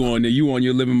and you on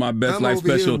your living my best life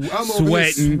special,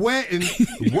 sweating,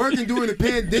 working during the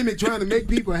pandemic, trying to make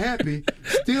people happy,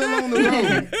 still on the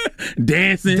road,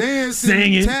 dancing,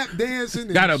 singing, tap dancing,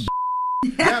 got a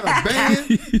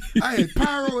band. I had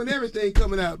pyro and everything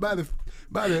coming out by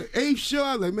the eighth show.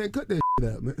 I was like, man, cut that shit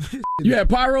out, man. You had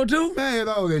pyro too? Man, I had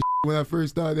all that shit when I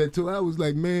first started that tour. I was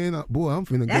like, man, boy, I'm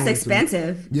finna go. That's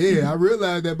expensive. Yeah, I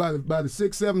realized that by the 6th,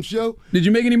 7th show. Did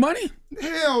you make any money?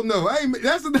 Hell no.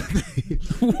 That's another thing.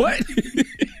 What?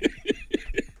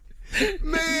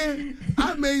 Man,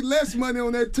 I made less money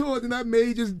on that tour than I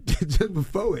made just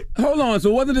before it. Hold on,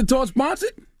 so wasn't the tour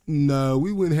sponsored? No,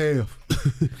 we went half.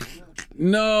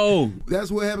 No.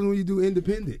 That's what happens when you do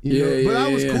independent. You know? But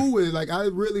I was cool with it. Like, I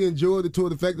really enjoyed the tour.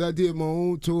 The fact that I did my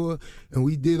own tour and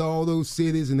we did all those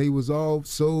cities and they was all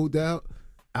sold out.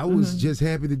 I was just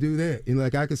happy to do that. And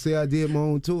like, I could say I did my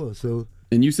own tour. So.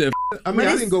 And you said, I mean,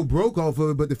 I didn't go broke off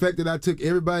of it, but the fact that I took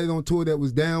everybody on tour that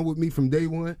was down with me from day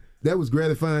one, that was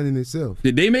gratifying in itself.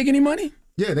 Did they make any money?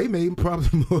 Yeah, they made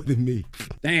probably more than me.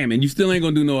 Damn, and you still ain't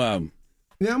gonna do no album?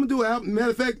 Yeah, I'm gonna do an album.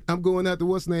 Matter of fact, I'm going out to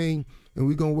what's name, and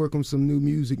we're gonna work on some new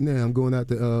music now. I'm going out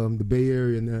to the Bay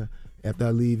Area now after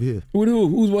I leave here. With who?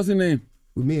 Who's what's his name?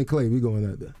 With me and Clay, we going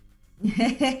out there.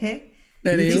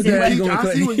 I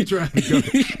see where you're trying to go.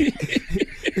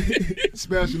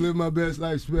 Special, live my best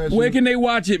life special. Where can they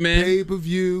watch it, man?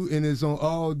 Pay-per-view, and it's on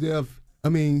all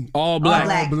all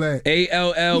black.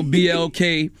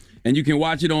 ALLBLK. And you can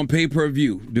watch it on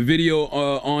pay-per-view. The video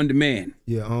on demand.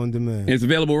 Yeah, on demand. It's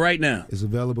available right now. It's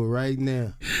available right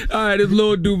now. All right, it's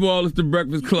Lil Duval. It's the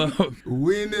Breakfast Club.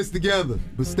 We in this together,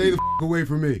 but stay the away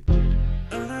from me.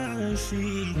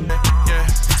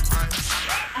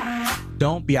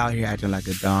 Don't be out here acting like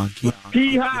a donkey.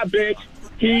 Hee-haw, bitch.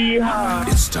 Hee-haw.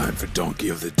 It's time for Donkey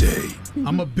of the Day.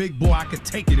 I'm a big boy, I can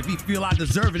take it. If he feel I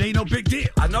deserve it, ain't no big deal.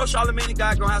 I know Charlamagne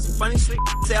guy gonna have some funny shit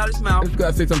say out his mouth. Just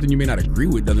because I say something you may not agree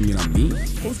with doesn't mean I'm mean.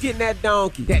 Who's getting that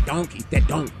donkey? That donkey. That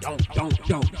don't.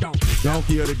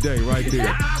 Donkey of the day right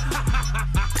there.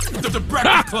 The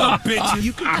Breakfast Club, bitch.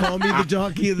 You can call me the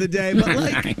donkey of the day, but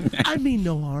like, I mean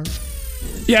no harm.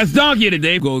 Yes, Donkey of the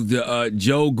Day goes to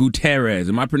Joe Gutierrez.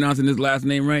 Am I pronouncing his last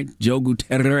name right? Joe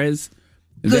Gutierrez?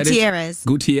 Gutierrez.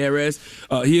 Gutierrez.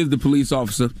 He is the police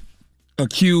officer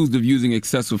accused of using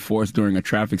excessive force during a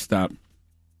traffic stop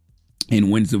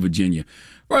in Windsor, Virginia.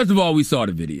 First of all, we saw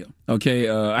the video, okay?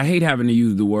 I hate having to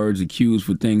use the words accused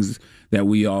for things that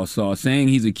we all saw. Saying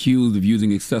he's accused of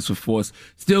using excessive force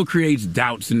still creates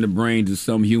doubts in the brains of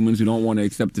some humans who don't want to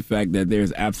accept the fact that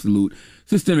there's absolute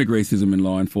systemic racism in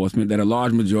law enforcement, that a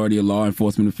large majority of law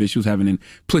enforcement officials have an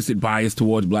implicit bias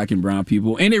towards black and brown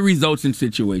people, and it results in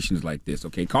situations like this,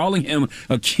 okay? Calling him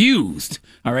accused,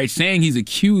 all right, saying he's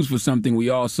accused for something we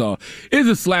all saw is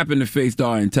a slap in the face to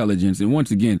our intelligence, and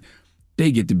once again,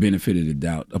 they get the benefit of the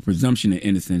doubt, a presumption of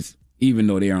innocence, even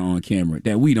though they are on camera,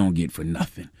 that we don't get for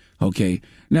nothing. Okay.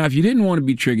 Now, if you didn't want to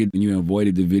be triggered and you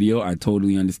avoided the video, I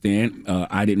totally understand.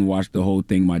 I didn't watch the whole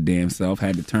thing my damn self.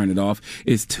 Had to turn it off.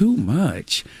 It's too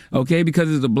much. Okay. Because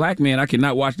as a black man, I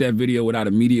cannot watch that video without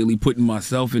immediately putting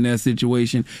myself in that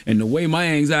situation. And the way my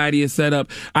anxiety is set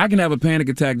up, I can have a panic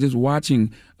attack just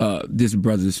watching this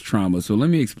brother's trauma. So let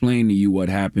me explain to you what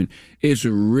happened. It's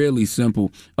really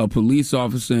simple. A police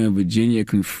officer in Virginia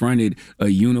confronted a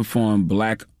uniformed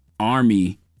black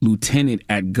Army lieutenant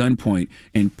at gunpoint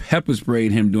and pepper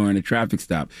sprayed him during a traffic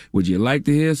stop. Would you like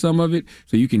to hear some of it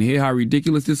so you can hear how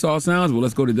ridiculous this all sounds? Well,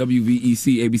 let's go to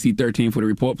WVEC ABC 13 for the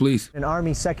report, please. An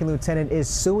Army second lieutenant is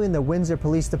suing the Windsor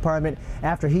Police Department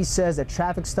after he says a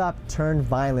traffic stop turned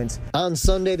violent. On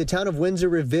Sunday, the town of Windsor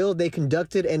revealed they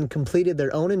conducted and completed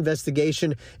their own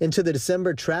investigation into the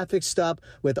December traffic stop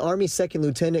with Army Second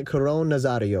Lieutenant Caron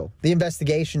Nazario. The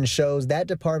investigation shows that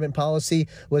department policy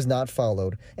was not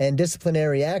followed and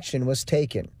disciplinary action was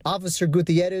taken. Officer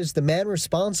Gutierrez, the man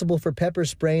responsible for pepper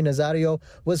spraying Nazario,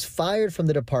 was fired from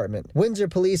the department. Windsor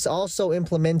police also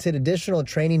implemented additional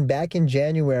training back in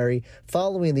January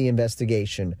following the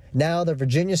investigation. Now the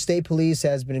Virginia State Police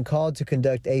has been called to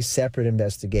conduct a separate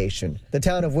investigation. The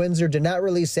town of Windsor did not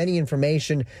release any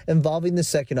information involving the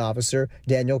second officer,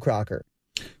 Daniel Crocker.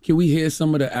 Can we hear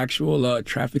some of the actual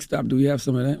traffic stop? Do we have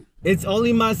some of that? It's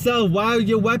only myself. Why are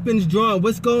your weapons drawn?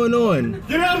 What's going on?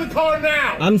 Get out of the car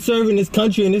now! I'm serving this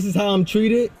country and this is how I'm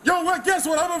treated? Yo, what? Guess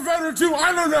what? I'm a veteran too.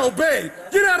 I learned to obey.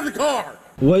 Get out of the car!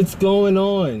 What's going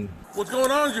on? What's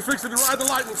going on is you're fixing to ride the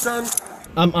lightning, son.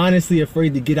 I'm honestly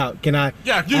afraid to get out. Can I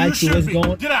ask you what's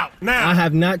going on? Get out now! I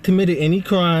have not committed any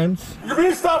crimes. You're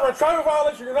being stopped for a traffic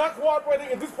violation. You're not cooperating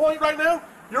at this point right now.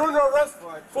 You're under arrest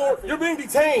you're being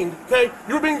detained, okay?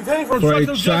 You're being detained for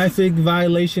a traffic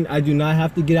violation. I do not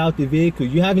have to get out the vehicle.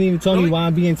 You haven't even told me why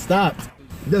I'm being stopped.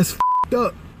 That's f***ed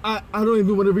up. I don't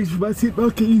even want to reach for my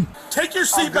seatbelt. Can you? Take your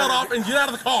seatbelt off and get out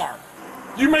of the car.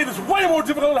 You made this way more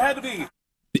difficult than it had to be.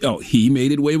 Oh, he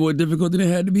made it way more difficult than it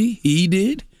had to be? He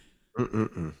did?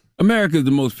 America is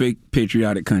the most fake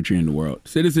patriotic country in the world.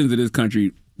 Citizens of this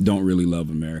country don't really love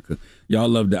America. Y'all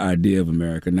love the idea of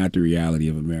America, not the reality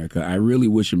of America. I really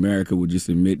wish America would just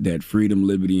admit that freedom,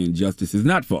 liberty, and justice is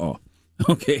not for all.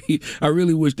 Okay? I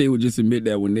really wish they would just admit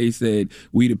that when they said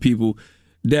we the people,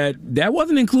 that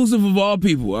wasn't inclusive of all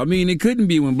people. I mean, it couldn't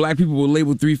be when black people were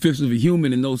labeled 3/5 of a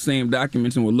human in those same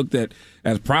documents and were looked at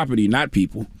as property, not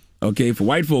people. Okay? For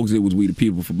white folks, it was we the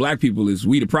people. For black people, it's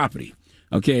we the property.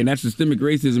 Okay, and that systemic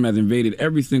racism has invaded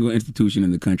every single institution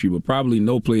in the country, but probably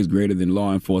no place greater than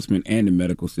law enforcement and the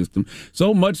medical system.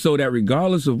 So much so that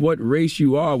regardless of what race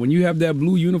you are, when you have that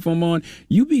blue uniform on,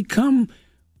 you become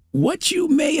what you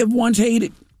may have once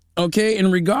hated. Okay,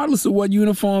 and regardless of what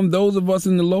uniform those of us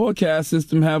in the lower caste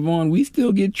system have on, we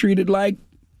still get treated like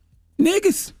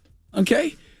niggas.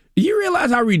 Okay? Do you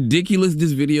realize how ridiculous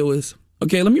this video is?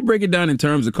 Okay, let me break it down in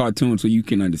terms of cartoons so you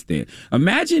can understand.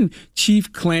 Imagine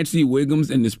Chief Clancy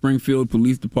Wiggums and the Springfield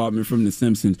Police Department from The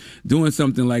Simpsons doing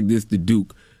something like this to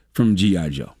Duke from G.I.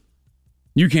 Joe.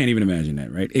 You can't even imagine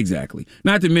that, right? Exactly.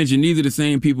 Not to mention, these are the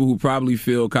same people who probably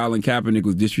feel Colin Kaepernick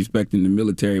was disrespecting the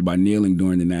military by kneeling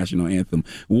during the national anthem.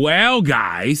 Well,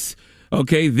 guys,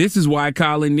 okay, this is why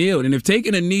Colin kneeled. And if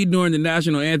taking a knee during the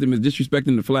national anthem is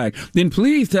disrespecting the flag, then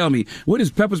please tell me, what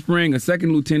is pepper spraying a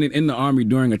second lieutenant in the Army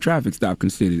during a traffic stop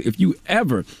considered? If you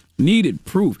ever needed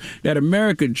proof that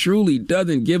America truly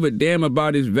doesn't give a damn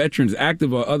about its veterans,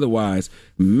 active or otherwise,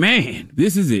 man,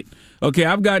 this is it. Okay,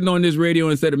 I've gotten on this radio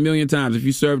and said a million times, if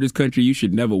you serve this country, you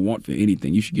should never want for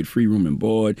anything. You should get free room and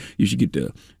board. You should get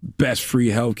the best free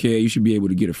health care. You should be able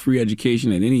to get a free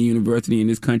education at any university in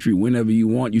this country whenever you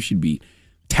want. You should be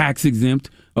tax exempt,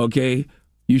 okay?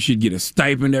 You should get a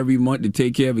stipend every month to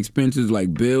take care of expenses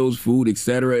like bills, food,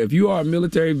 etc. If you are a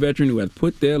military veteran who has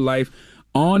put their life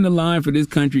on the line for this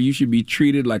country, you should be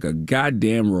treated like a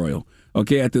goddamn royal.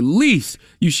 Okay, at the least,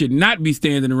 you should not be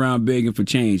standing around begging for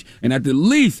change. And at the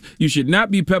least, you should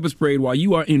not be pepper sprayed while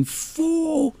you are in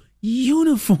full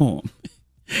uniform.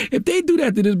 If they do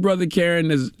that to this brother Caron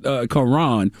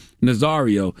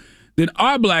Nazario, then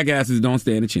our black asses don't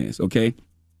stand a chance, okay?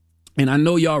 And I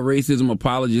know y'all racism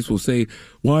apologists will say,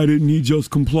 why didn't he just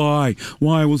comply?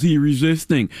 Why was he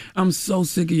resisting? I'm so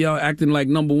sick of y'all acting like,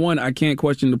 number one, I can't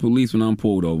question the police when I'm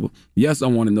pulled over. Yes, I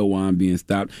want to know why I'm being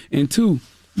stopped. And two,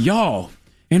 y'all,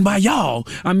 and by y'all,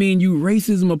 I mean you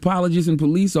racism apologists and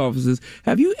police officers,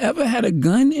 have you ever had a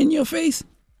gun in your face?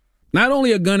 Not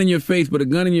only a gun in your face, but a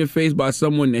gun in your face by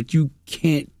someone that you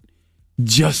can't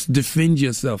just defend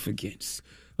yourself against,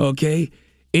 okay?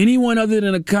 Anyone other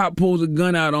than a cop pulls a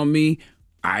gun out on me,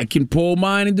 I can pull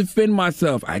mine and defend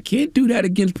myself. I can't do that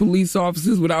against police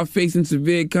officers without facing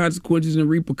severe consequences and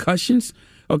repercussions.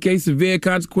 okay? Severe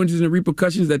consequences and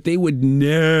repercussions that they would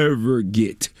never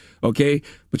get, okay?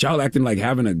 But y'all acting like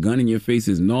having a gun in your face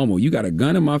is normal. You got a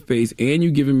gun in my face and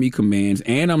you giving me commands,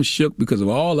 and I'm shook because of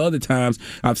all other times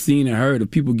I've seen and heard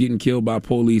of people getting killed by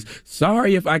police.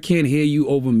 Sorry if I can't hear you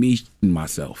over me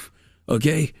myself,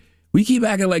 okay? We keep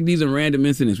acting like these are random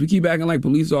incidents. We keep acting like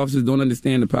police officers don't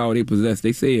understand the power they possess.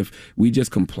 They say if we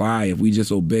just comply, if we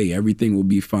just obey, everything will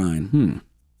be fine.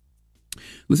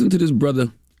 Listen to this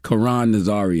brother, Karan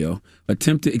Nazario,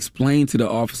 attempt to explain to the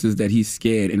officers that he's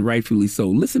scared, and rightfully so.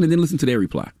 Listen and then listen to their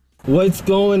reply. What's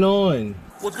going on?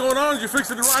 What's going on? You're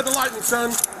fixing to ride the lightning,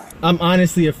 son. I'm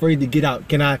honestly afraid to get out.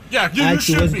 Can I you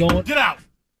should be. Get out.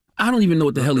 I don't even know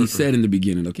what the hell he said in the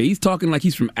beginning, okay? He's talking like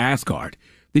he's from Asgard.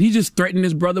 Did he just threaten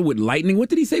his brother with lightning? What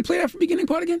did he say? Play that from the beginning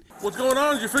part again. What's going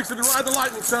on? You're fixing to ride the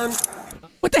lightning, son.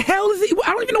 What the hell is he? I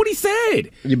don't even know what he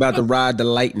said. You're about to ride the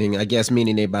lightning, I guess,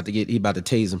 meaning he about to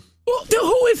tase him. Well,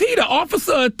 who is he? The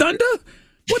officer of thunder?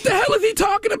 What the hell is he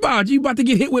talking about? You about to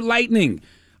get hit with lightning.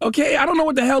 Okay, I don't know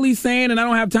what the hell he's saying, and I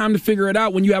don't have time to figure it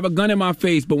out when you have a gun in my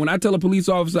face. But when I tell a police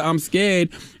officer I'm scared,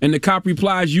 and the cop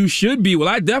replies, you should be, well,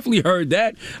 I definitely heard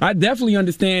that. I definitely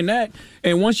understand that.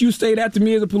 And once you say that to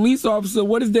me as a police officer,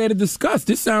 what is there to discuss?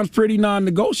 This sounds pretty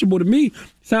non-negotiable to me.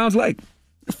 Sounds like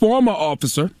former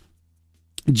officer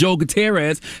Joe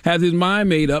Gutierrez has his mind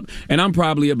made up, and I'm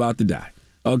probably about to die.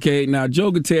 Okay, now Joe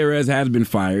Gutierrez has been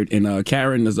fired, and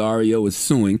Karen Nazario is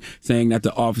suing, saying that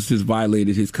the officers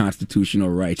violated his constitutional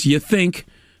rights. You think,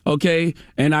 okay,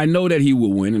 and I know that he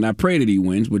will win, and I pray that he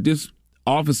wins, but this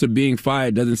officer being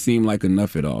fired doesn't seem like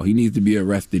enough at all. He needs to be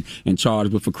arrested and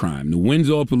charged with a crime. The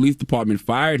Windsor Police Department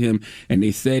fired him, and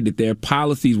they said that their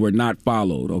policies were not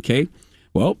followed, okay?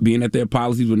 Well, being that their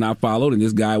policies were not followed and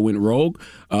this guy went rogue,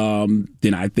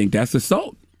 then I think that's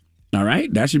assault. All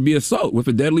right, that should be assault with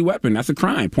a deadly weapon. That's a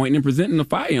crime. Pointing and presenting a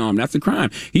firearm, that's a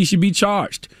crime. He should be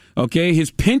charged. Okay,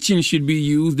 his pension should be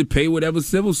used to pay whatever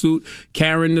civil suit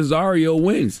Karen Nazario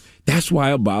wins. That's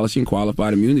why abolishing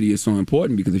qualified immunity is so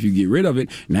important, because if you get rid of it,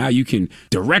 now you can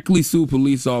directly sue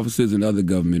police officers and other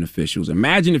government officials.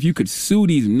 Imagine if you could sue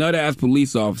these nut-ass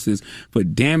police officers for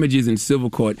damages in civil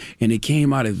court and it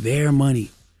came out of their money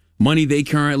they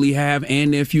currently have,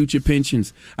 and their future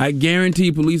pensions. I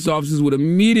guarantee police officers would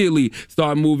immediately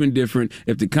start moving different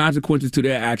if the consequences to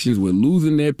their actions were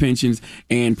losing their pensions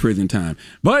and prison time.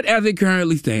 But as it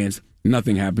currently stands,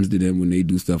 nothing happens to them when they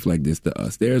do stuff like this to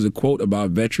us. There's a quote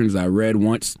about veterans I read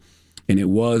once, and it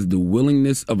was, the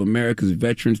willingness of America's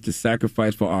veterans to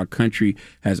sacrifice for our country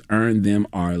has earned them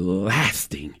our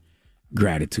lasting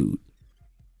gratitude.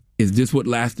 Is this what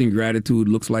lasting gratitude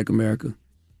looks like, America?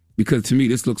 Because to me,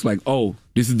 this looks like, oh,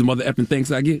 this is the mother effing thanks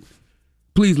I get.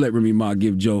 Please let Remy Ma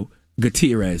give Joe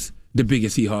Gutierrez the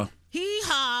biggest hee-haw.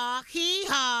 Hee-haw,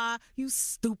 hee-haw, you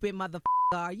stupid motherfucker.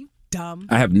 Are you dumb?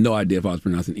 I have no idea if I was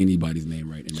pronouncing anybody's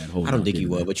name right in that whole. I don't think you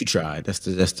were, but you tried. That's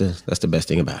the best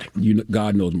thing about it. You know,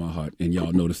 God knows my heart, and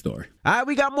y'all know the story. All right,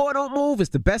 we got more. Don't move. It's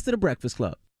the best of the Breakfast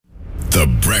Club. The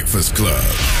Breakfast Club.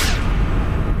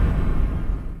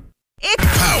 It's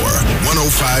Power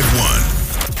 105.1.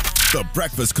 The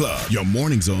Breakfast Club. Your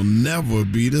mornings will never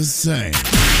be the same.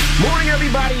 Morning,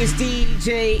 everybody. It's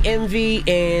DJ MV,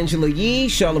 Angela Yee,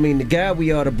 Charlamagne the Guy.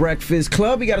 We are the Breakfast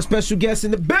Club. We got a special guest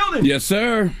in the building. Yes,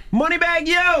 sir.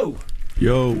 MoneyBaggyo.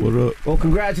 Yo, what up? Well,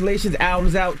 congratulations.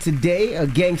 Album's out today. A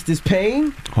Gangsta's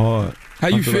Pain. Hard. How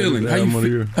you feeling?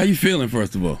 How you feeling,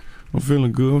 first of all? I'm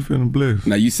feeling good. I'm feeling blessed.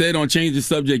 Now, you say don't change the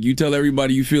subject. You tell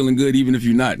everybody you feeling good even if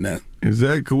you're not now.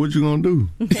 Exactly. What you gonna do?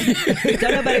 Don't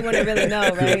nobody want to really know,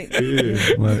 right?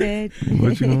 Yeah. Like,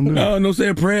 what you gonna do? Oh, no, say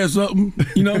a prayer or something.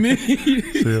 You know what I mean?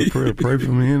 Say a prayer. Pray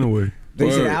for me anyway.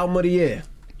 They said album of the year.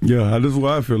 Yeah, that's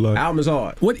what I feel like. Album is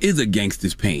hard. What is a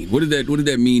gangster's pain? What did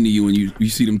that mean to you when you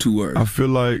see them two words? I feel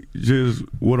like just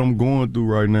what I'm going through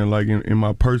right now, like in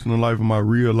my personal life, in my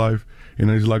real life, and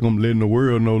it's like I'm letting the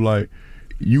world know, like,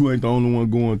 you ain't the only one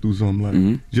going through something.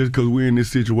 Like, just because we're in this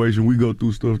situation, we go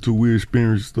through stuff too. We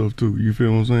experience stuff too. You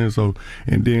feel what I'm saying? So,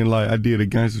 and then like I did a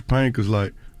Gangsta's Pain because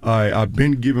like, I've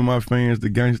been giving my fans the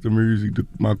gangster music,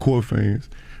 my core fans,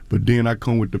 but then I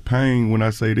come with the pain when I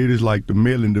say that it's like the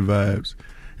Melody vibes,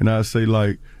 and I say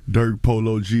like Dirk,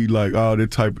 Polo G, like all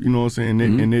that type. You know what I'm saying?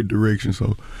 In that direction.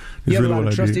 So, you have a lot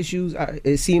of trust issues.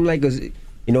 It seemed like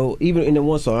you know, even in the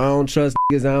one song, I don't trust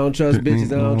niggas, I don't trust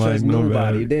bitches, I don't trust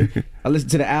nobody. Then I listen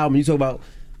to the album, you talk about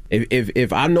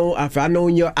if I know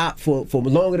your op for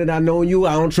longer than I know you,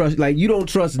 I don't trust, like, you don't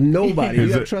trust nobody.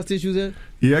 You have trust issues there?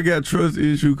 Yeah, I got trust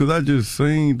issues because I just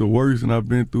seen the worst and I've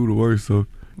been through the worst, so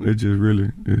it just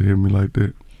really hit me like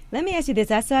that. Let me ask you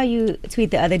this. I saw you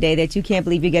tweet the other day that you can't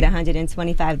believe you get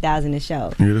 $125,000 a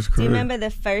show. Yeah, that's crazy. Do you remember the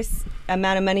first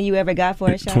amount of money you ever got for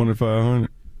a show? $2,500.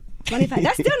 25.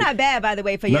 That's still not bad, by the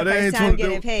way, for your first time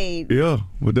getting paid. Yeah,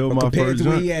 but that was my first to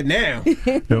where jump. he at now.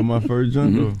 That was my first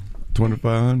jump, though.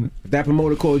 $2,500. That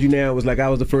promoter called you now. Was like, I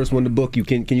was the first one to book you.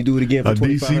 Can you do it again for $2,500?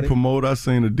 A DC promoter. I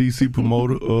seen a DC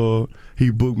promoter. He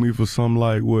booked me for something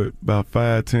like about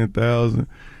 $5,000-$10,000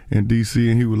 in DC,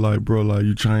 and he was like, "Bro, like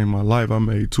you changed my life. I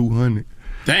made $200."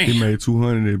 Dang. He made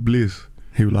 $200 at Bliss.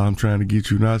 He was like, "I'm trying to get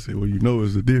you." And I said, "Well, you know,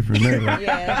 it's a different name."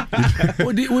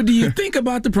 What do you think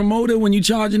about the promoter when you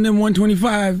charging them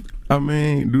 $125? I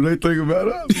mean, do they think about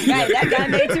us? Right, that guy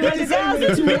made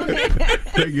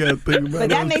 $200,000. They gotta think about But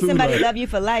that us makes too, somebody like. love you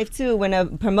for life too. When a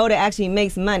promoter actually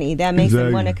makes money, that makes them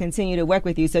Exactly. want to continue to work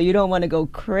with you. So you don't want to go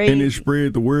crazy. And it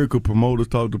spread the word because promoters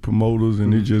talk to promoters,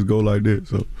 and it just go like that.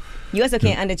 So You also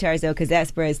can't undercharge though, because that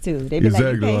spreads too. They be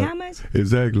exactly, like, you pay like, how much?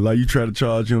 Exactly. Like you try to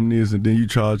charge him this, and then you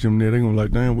charge him that. They gonna be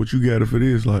like, "Damn, what you got it for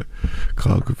this?" Like,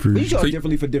 call confused. But you charge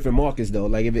differently for different markets though.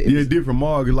 Like if different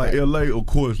markets. Like LA, of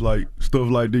course, like stuff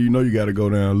like that. You know, you got to go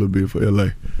down a little bit for LA.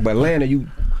 But Atlanta, you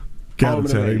gotta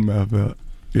tell their mouth out.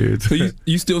 Yeah. So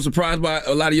you still surprised by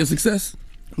a lot of your success?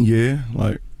 Yeah,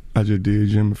 like I just did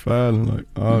Jimmy Fallon, like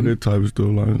all that type of stuff,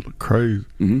 like crazy.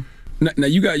 Now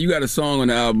you got a song on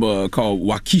the album called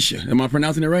Waukesha. Am I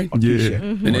pronouncing it right? Yeah.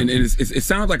 And it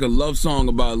sounds like a love song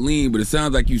about lean, but it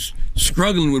sounds like you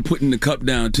struggling with putting the cup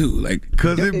down too. Like,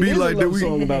 cause it be like that.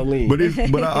 Song about lean.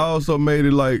 But I also made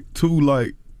it like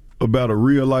about a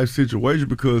real life situation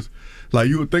because like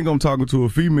you would think I'm talking to a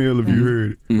female if you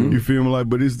heard it. You feel me? Like,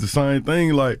 but it's the same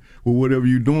thing. Like with whatever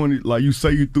you doing, like you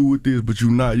say you through with this, but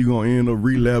you not. You gonna end up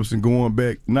relapsing, going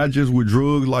back, not just with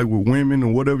drugs, like with women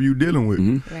and whatever you dealing with.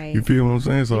 Right. You feel what I'm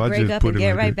saying? So You I break just up put and it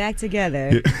get like right that. back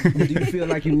together. Do you feel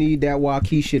like you need that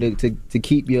Waukesha to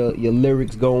keep your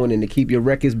lyrics going and to keep your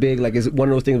records big? Like, is it one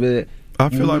of those things that I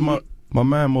feel like my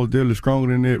mind most definitely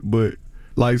stronger than that, but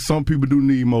like some people do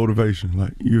need motivation.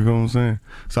 Like, you know what I'm saying?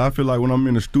 So I feel like when I'm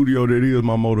in the studio, that is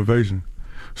my motivation.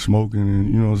 Smoking and,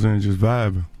 you know what I'm saying, just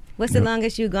vibing. What's the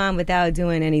longest you gone without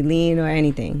doing any lean or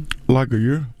anything? Like a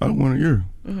year. I went a year.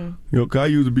 Mm-hmm. You know, 'cause I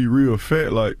used to be real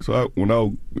fat. Like, so when I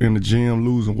was in the gym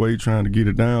losing weight, trying to get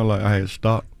it down, like I had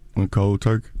stopped when cold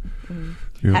turkey.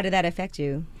 Yeah. How did that affect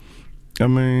you? I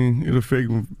mean, it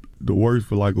affected me the worst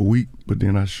for like a week, but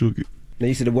then I shook it. Now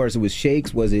you said the worst. It was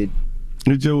shakes. Was it?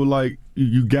 It just was like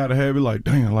you gotta have it. Like,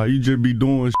 damn, like you just be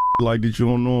doing shit like that you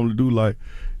don't normally do. Like,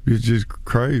 it's just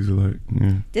crazy. Like,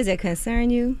 yeah. Does it concern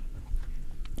you?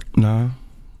 Nah.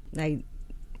 Like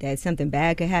that something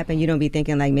bad could happen? You don't be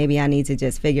thinking like maybe I need to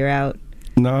just figure out.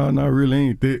 Nah, not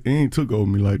really. It ain't took over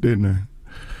me like that now.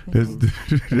 That's,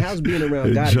 And how's being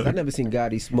around Gotti? I've never seen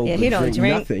Gotti smoke. Yeah, he or don't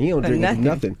drink nothing. He don't drink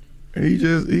nothing. He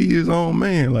his own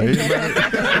man. Like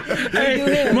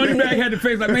hey, Moneybag had the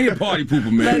face like, man, he a party pooper,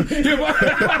 man. Gotti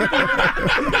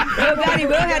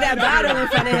will have that bottle in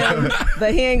front of him,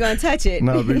 but he ain't gonna touch it.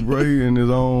 Nah, Big Bray in his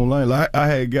own lane. Like I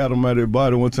had got him out of that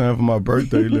body one time for my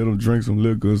birthday. Let him drink some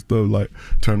liquor and stuff. Like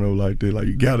turn over like that. Like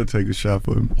you gotta take a shot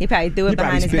for him. He probably threw it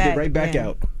behind his back. It right back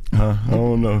out. I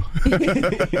don't know.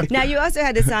 Now you also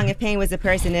had the song "If Pain Was a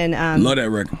Person" and love that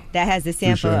record. That has the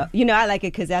sample. Sure. You know, I like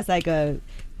it because that's like a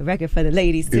record for the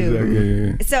ladies too. Exactly,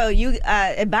 yeah. So you,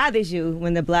 it bothers you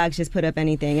when the blogs just put up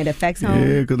anything. It affects home.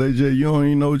 Yeah, because they just, you don't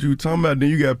even know what you talking about. Then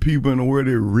you got people in the world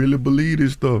that really believe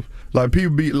this stuff. Like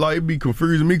people be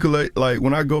confusing me because like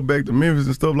when I go back to Memphis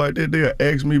and stuff like that, they'll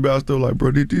ask me about stuff like, bro,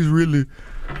 did this really?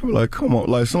 I'm like, come on.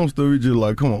 Like some stuff, it's just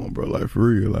like, come on, bro, like for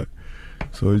real, like.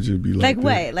 So it just be like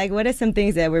what? Like what are some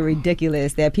things that were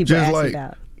ridiculous that people just ask like,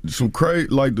 about? Some crazy,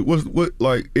 like what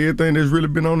like everything that's really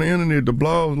been on the internet, the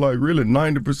blogs, like really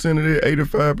 90% of that,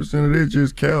 85% of that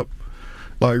just cap.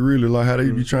 Like really, like how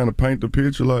they be trying to paint the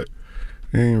picture, like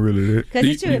it ain't really that. Because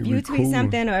it's true, if you tweet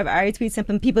something or if Ari tweets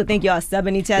something, people think y'all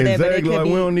subbing each other, exactly, but it could like be.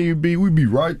 we don't even be, we be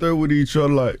right there with each other,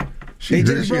 like They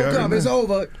just broke up. It's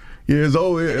over. Yeah, it's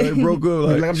over. They broke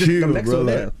up. Like chill, bro.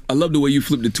 Like, I love the way you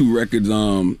flipped the two records,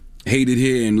 Hate It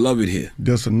Here and Love It Here.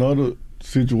 That's another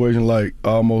situation, like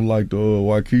almost like the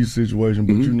Waukesha situation,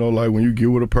 but you know, like when you get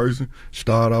with a person,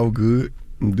 start out good,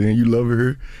 and then you love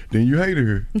her, then you hate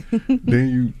her, then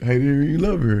you hate her, and you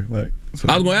love her. Like, so.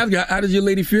 I was gonna ask you, how does your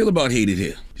lady feel about Hate It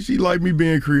Here? She like me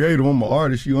being creative. I'm an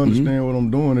artist. She understand what I'm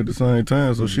doing at the same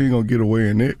time, so she ain't gonna get away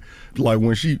in it. Like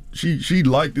when she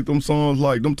liked it, them songs,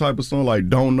 like them type of songs, like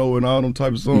Don't Know and all them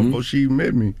type of songs before she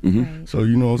met me. So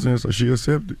you know what I'm saying. So she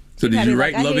accepted. So did you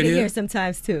write Love It Here?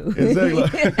 Sometimes too. Exactly.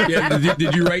 Yeah,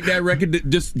 did you write that record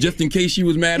just in case she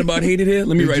was mad about Hate It Here?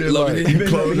 Let me write Love It Here. You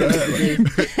close your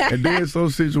eyes. And then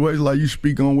some situations like you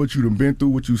speak on what you done been through,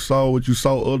 what you saw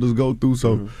others go through,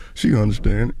 so she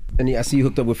understand it. And I see you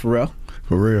hooked up with Pharrell.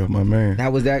 Pharrell, my man.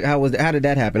 How did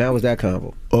that happen? How was that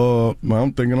convo?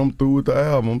 I'm thinking I'm through with the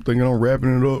album. I'm thinking I'm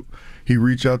wrapping it up. He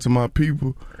reached out to my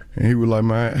people. And he was like,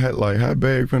 man, how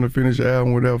bad finna finish the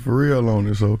album without Pharrell on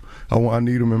it? So I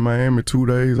need him in Miami 2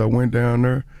 days. I went down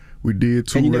there. We did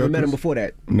 2 And you records. never met him before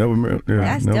that? Never met. Yeah,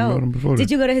 That's never dope. met him before that. Did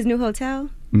you go to his new hotel?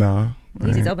 Nah.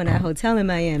 He just opened that hotel in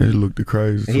Miami. It looked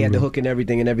crazy. And he had the hook and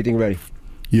everything ready.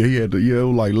 Yeah, he had it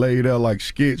was like laid out like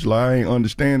sketch. Like I ain't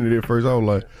understand it at first. I was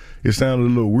like, it sounded a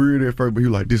little weird at first, but he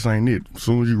was like, this ain't it. As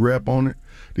soon as you rap on it,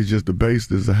 it's just the bass,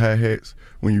 there's the hi-hats.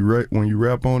 When you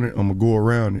rap on it, I'm gonna go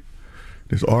around it.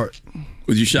 It's art.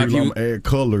 Was you shocked? I'm gonna add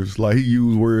colors. Like he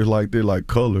used words like that, like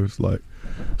colors, like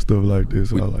stuff like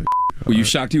this. And I like. Were you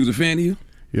shocked he was a fan of you?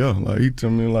 Yeah, like he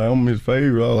told me like I'm his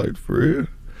favorite. I was like, for real.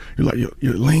 He's like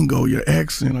your lingo, your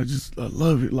accent. I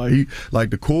love it.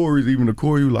 Like the chorus, even the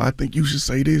chorus. He was like, I think you should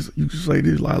say this. You should say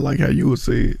this. Like I like how you would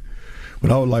say it.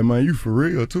 But I was like, man, you for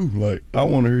real too. Like I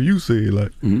want to hear you say it.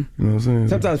 Like you know what I'm saying.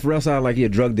 Sometimes Pharrell sounds like he a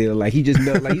drug dealer. Like he just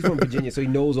know, like he's from Virginia, so he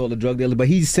knows all the drug dealers. But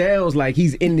he sounds like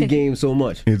he's in the game so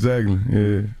much. Exactly.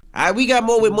 Yeah. All right, we got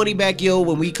more with MoneyBaggyo.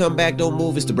 When we come back, don't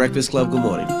move. It's the Breakfast Club. Good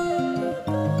morning.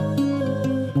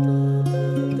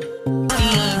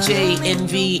 DJ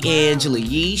Envy, Angela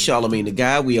Yee, Charlamagne the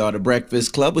Guy. We are the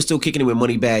Breakfast Club. We're still kicking it with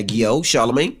MoneyBaggyo.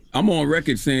 Charlamagne. I'm on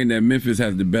record saying that Memphis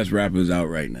has the best rappers out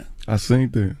right now. I seen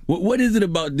that. What is it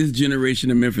about this generation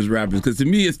of Memphis rappers? Because to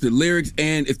me, it's the lyrics,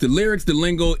 the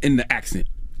lingo, and the accent.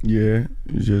 Yeah,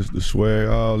 it's just the swag,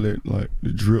 all that, like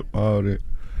the drip, all that.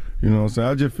 You know what I'm saying?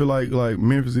 I just feel like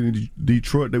Memphis and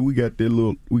Detroit, that we got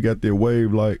their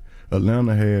wave like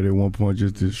Atlanta had at one point,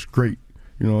 just this straight.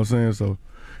 You know what I'm saying? So,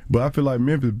 but I feel like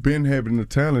Memphis been having the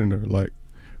talent there. Like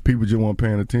people just weren't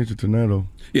paying attention to that though.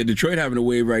 Yeah, Detroit having a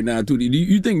wave right now too. Do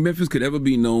you think Memphis could ever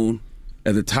be known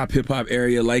as a top hip hop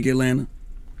area like Atlanta?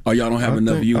 Or y'all don't have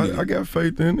enough unity? I got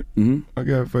faith in it. I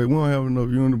got faith. We don't have enough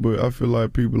unity, but I feel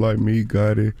like people like me,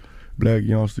 Gotti, Black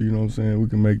Youngster, you know what I'm saying? We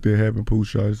can make that happen. Pooh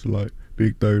Shiesty, like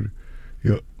Big 30.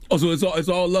 Yep. Oh, so it's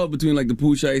all love between like the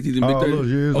Pooh Shiesty and Big 30? Love,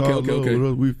 yeah, it's all love with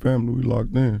us. We family, we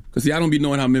locked in. Because see, I don't be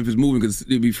knowing how Memphis moving because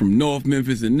they be from North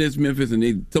Memphis and this Memphis,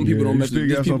 and some people don't mess with this.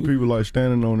 You still got some people like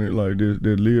standing on it like this,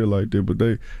 that live like that, but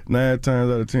they 9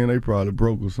 times out of 10 they probably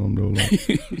broke or something though.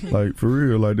 Like, like for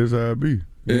real, like this how it be.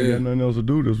 You ain't got nothing else to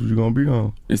do. That's what you gonna be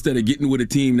on. Instead of getting with a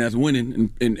team that's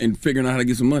winning and figuring out how to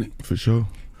get some money. For sure.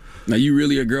 Now you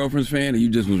really a Girlfriend's fan, or you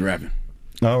just was rapping?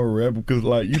 I was rapping because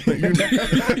like you think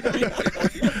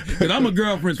because I'm a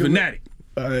Girlfriend's fanatic.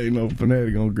 I ain't no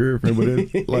fanatic on Girlfriend, but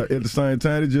it's, like at the same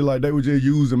time, it's just like they would just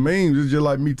use the memes. It's just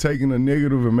like me taking a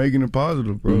negative and making it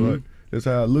positive, bro. Like that's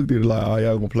how I looked at it. Like, oh,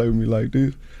 y'all gonna play with me like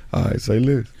this? All right, say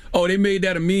less. Oh, they made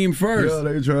that a meme first. Yeah,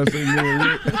 they trying to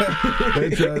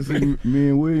say me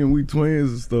and William, we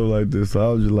twins and stuff like this. So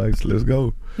I was just like, let's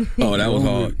go. Oh, that was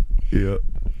hard. Yeah.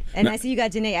 And I see you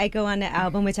got Jhené Aiko on the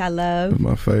album, which I love. That's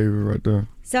my favorite right there.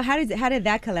 So how did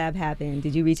that collab happen?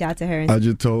 Did you reach out to her? I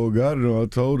just told God, I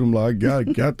told him like I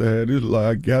got to have this, like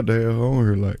I got to have her on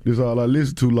here. Like this is all I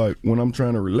listen to. Like when I'm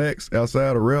trying to relax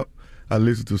outside of rap, I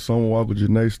listen to Summer Walk with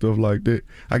Jhené, stuff like that.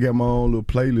 I got my own little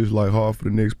playlist, like Hard for the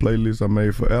Next playlist I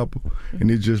made for Apple. And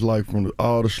it's just like from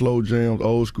all the slow jams,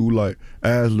 old school, like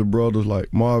Isley Brothers,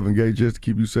 like Marvin Gaye, just to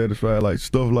keep you satisfied, like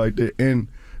stuff like that. And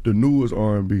the newest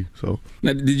R&B. So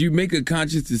now, did you make a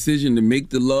conscious decision to make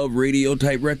the love radio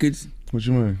type records? What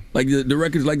you mean? Like the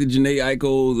records, like the Jhené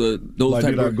Aiko, those like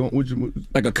type of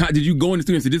records. Did you go in the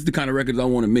studio and say, "This is the kind of records I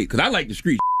want to make"? Because I like the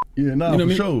street. Yeah, nah, you know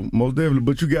for sure, most definitely.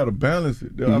 But you gotta balance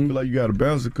it. I feel like you gotta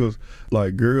balance it because,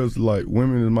 like, girls, like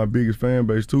women, is my biggest fan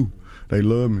base too. They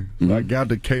love me, so I got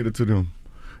to cater to them.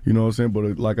 You know what I'm saying?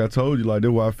 But like I told you, like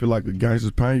that's why I feel like a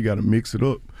gangster's pain. You got to mix it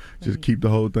up, just keep the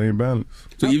whole thing balanced.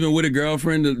 So even with a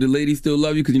girlfriend, the ladies still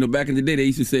love you because back in the day they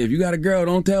used to say, if you got a girl,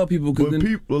 don't tell people. But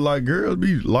people like girls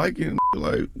be liking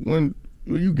like when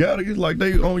you got it, it's like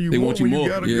they own you. They more want you when more. You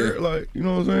got a girl, like you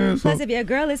know what I'm saying. Plus, if your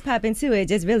girl is popping too, it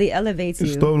just really elevates you.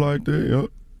 Stuff like that, yeah.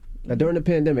 Now during the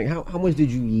pandemic, how much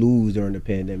did you lose during the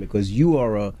pandemic? Because you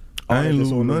are a I ain't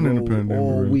lose nothing in the pandemic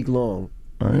all really. week long.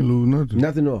 I ain't lose nothing.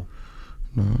 Nothing at all.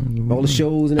 No, all the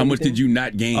shows and how everything? much did you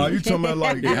not gain? Oh, you talking about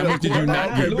like how much did you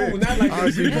not gain? I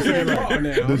see what you're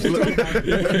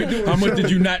saying. How much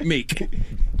did you not make?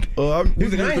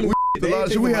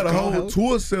 We had a whole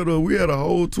tour set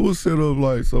up.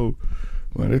 Like so.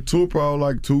 Man, that tour probably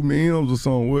like 2 M's or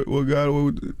something. What got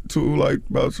two like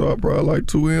about so probably like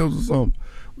 2 M's or something.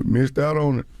 we missed out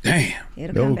on it. Damn.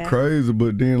 It'll That come was back. crazy,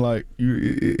 but then like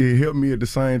it helped me at the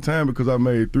same time because I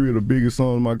made 3 of the biggest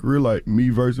songs in my career. Like Me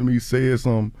Versus Me said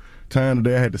some time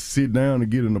today I had to sit down and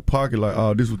get in the pocket like,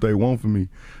 oh, this is what they want from me.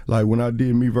 Like when I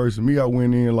did Me Versus Me, I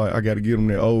went in like I got to get them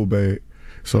that old bag.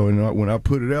 So when I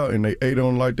put it out and they ate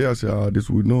on it like that, I said, oh, this is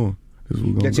what we're doing. This is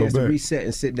what we're Get gonna a chance go to back. reset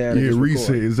and sit down. Yeah, and just reset.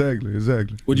 record.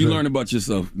 Exactly. What'd you learn about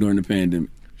yourself during the pandemic?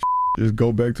 Just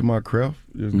go back to my craft.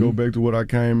 Just go back to what I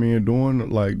came in doing.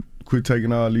 Like quit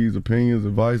taking all these opinions,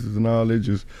 advices, and all that.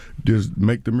 Just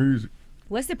make the music.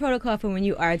 What's the protocol for when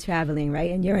you are traveling,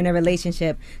 right? And you're in a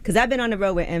relationship? Because I've been on the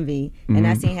road with Envy, and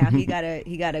I've seen how he got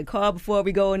a call before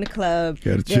we go in the club.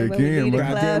 Got to Then check when we in, leave the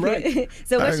man. club, Right.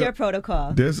 So what's your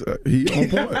protocol? That's he on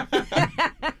point.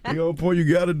 He on point.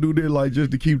 You got to do that, like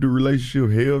just to keep the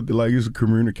relationship healthy. Like it's a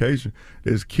communication.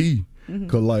 That's key.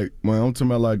 Cause like when I'm talking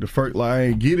about like the first, like I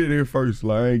ain't get it at first.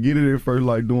 Like I ain't get it at first.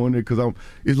 Like doing it, cause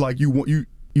it's like you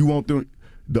want them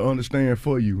to understand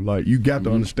for you. Like you got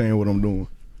to understand what I'm doing.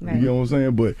 Right. You know what I'm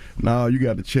saying? But now you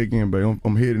got to check in, babe.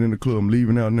 I'm heading in the club. I'm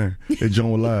leaving out now. That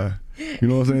John live. You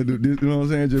know what I'm saying? You know what I'm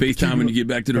saying? Just FaceTime when you get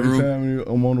back to the room. FaceTime,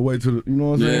 I'm on the way to the. You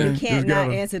know what I'm saying? You can't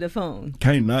not answer the phone.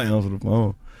 Can't not answer the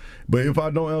phone. But if I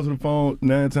don't answer the phone,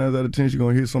 9 times out of 10, you're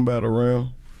gonna hit somebody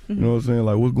around. You know what I'm saying?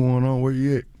 Like, what's going on? Where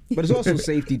you at? But it's also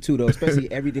safety too, though,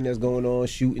 especially everything that's going on,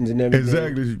 shootings and everything.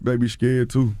 Exactly, they be scared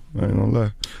too. I ain't gonna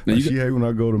lie. Now Like, she hate when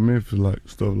I go to Memphis, like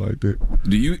stuff like that.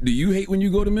 Do you hate when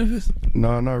you go to Memphis?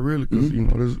 Nah, not really, cause you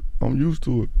know I'm used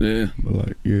to it. Yeah. But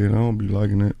like, yeah, I don't be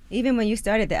liking that. Even when you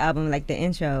started the album, like the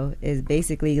intro is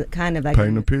basically kind of like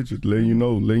Painting the pictures, letting you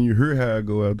know, letting you hear how I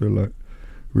go out there. Like,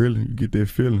 really, you get that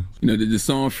feeling. You know, the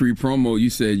song Free Promo, you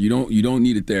said you don't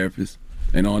need a therapist.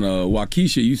 And on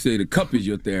Waukesha, you say the cup is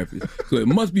your therapist. So it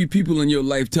must be people in your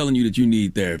life telling you that you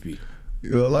need therapy.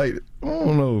 Like, I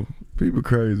don't know. People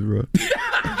crazy, bro.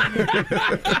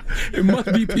 It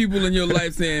must be people in your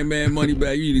life saying, man,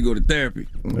 MoneyBaggyo, you need to go to therapy.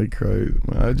 They crazy,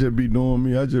 man. I just be doing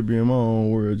me. I just be in my own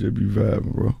world. Just be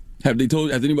vibing, bro.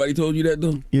 Has anybody told you that,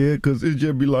 though? Yeah, because it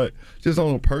just be like, just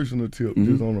on a personal tip.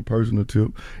 Just on a personal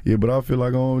tip. Yeah, but I feel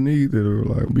like I don't need that or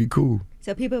like, be cool.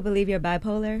 So people believe you're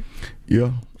bipolar?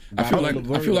 Yeah. I feel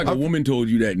like a woman told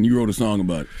you that and you wrote a song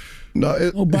about it. No,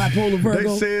 bipolar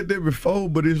Virgo. They said that before,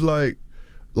 but it's like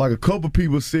a couple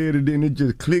people said it, then it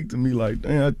just clicked to me. Like,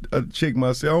 damn, I checked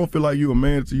myself. I don't feel like you a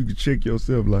man so you can check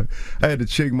yourself. Like, I had to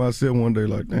check myself one day.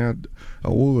 Like, damn, I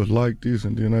was like this,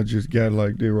 and then I just got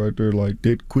like that right there, like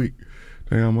that quick.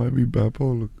 Damn, I might be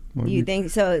bipolar. You think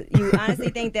so? You honestly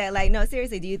think that? Like, no,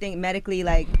 seriously. Do you think medically,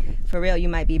 like, for real, you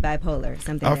might be bipolar?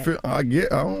 Something. I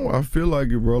feel like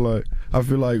it, bro. Like, I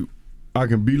feel like I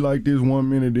can be like this one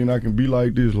minute, then I can be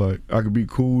like this. Like, I can be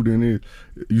cool, then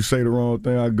you say the wrong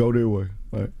thing, I go that way.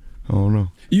 Like, I don't know.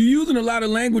 You using a lot of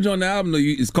language on the album, though.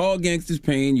 It's called Gangsta's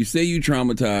Pain. You say you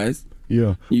traumatized.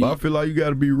 Yeah, but I feel like you got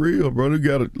to be real, bro. You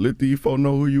got to let these folks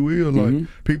know who you is. Like,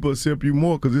 people accept you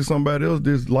more because there's somebody else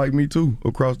that's like me too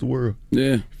across the world.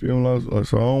 Yeah. Feel me? Like,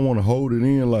 so I don't want to hold it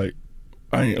in like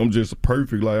I'm just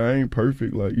perfect. Like, I ain't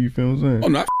perfect. Like, you feel what I'm saying? Oh,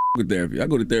 no, I with therapy. I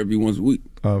go to therapy once a week.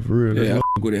 For real? Yeah, That's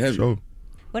I with it heavy. Sure.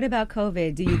 What about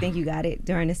COVID? Do you think you got it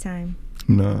during this time?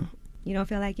 Nah. You don't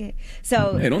feel like it?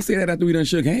 So hey, don't say that after we done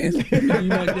shook hands. I mean,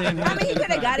 he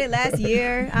could have got it last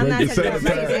year. I'm not talking about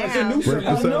right now.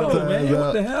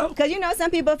 What the hell? Because, you know, some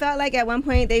people felt like at one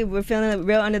point they were feeling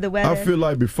real under the weather. I feel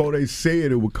like before they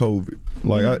said it was COVID,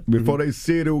 like before they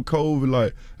said it was COVID,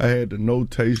 like I had the no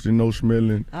tasting, no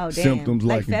smelling symptoms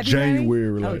like in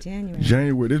January. Like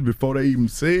January. This before they even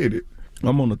said it.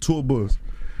 I'm on a tour bus.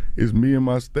 It's me and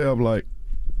my staff like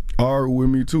Ari with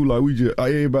me too. Like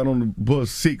everybody on the bus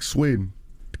sick, sweating.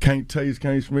 Can't taste,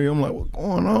 can't smell. I'm like, what's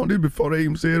going on? This before they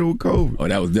even said it was COVID. Oh,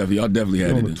 that was y'all definitely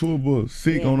had on it. On the tour bus,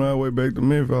 sick on our way back to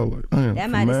Memphis. I was like, damn. That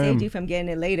might have saved you from getting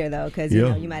it later though, because you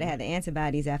know you might have had the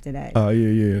antibodies after that.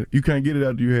 Yeah. You can't get it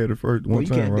after you had it first one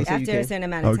time, right? After a certain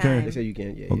amount of time. They say you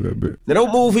can, yeah. Okay, bet. Now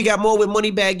don't move. We got more with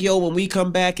MoneyBaggyo. When we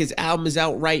come back, his album is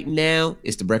out right now.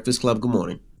 It's The Breakfast Club. Good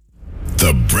morning.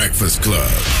 The Breakfast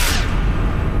Club.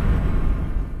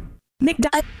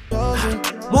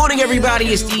 Morning, everybody.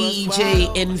 It's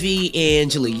DJ NV,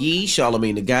 Angela Yee,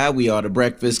 Charlamagne the Guy. We are The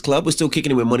Breakfast Club. We're still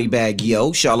kicking it with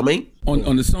MoneyBaggyo. Charlamagne?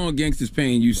 On the song Gangsta's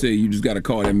Pain, you say you just got a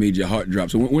call that made your heart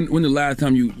drop. So when the last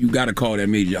time you got a call that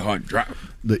made your heart drop?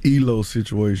 The ELO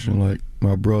situation, like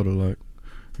my brother, like,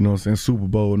 you know what I'm saying, Super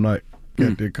Bowl night,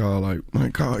 got that call, like,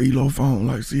 man, call ELO phone,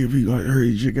 like, see if he like heard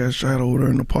he just got shot over there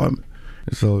in the apartment.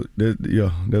 And so that's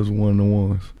one of the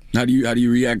ones. How do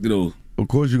you react to those? Of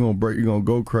course you're gonna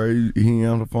go crazy. He ain't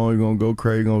on the phone, you're gonna go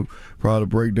crazy, you're gonna probably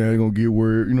break down, you're gonna get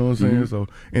worried, you know what I'm saying? So,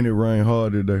 and it rained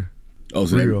hard today. Oh,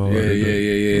 so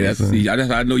yeah.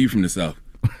 I know you from the South.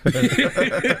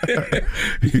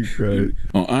 Right.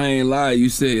 Oh, I ain't lie. You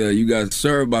say you got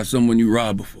served by someone you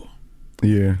robbed before.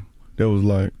 Yeah, that was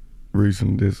like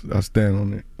recent. I stand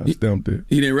on it. I stamped it.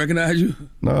 He didn't recognize you?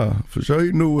 Nah, for sure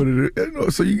he knew what it is. You know,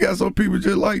 so you got some people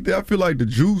just like that. I feel like the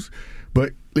juice.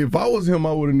 But if I was him,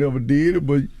 I would have never did it.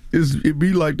 But it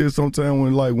be like that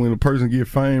sometimes when a person get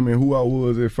fame and who I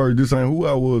was at first. This ain't who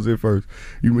I was at first.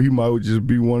 He might just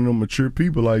be one of them mature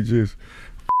people like just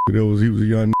he was a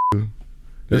young nigga.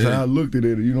 That's how I looked at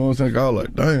it. You know what I'm saying? I was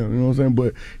like, damn, you know what I'm saying?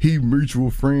 But he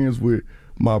mutual friends with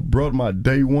my brother, my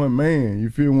day one man. You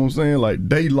feel what I'm saying? Like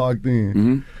they locked in.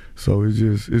 Mm-hmm. So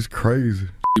it's crazy.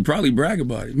 He probably brag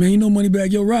about it. Man, you know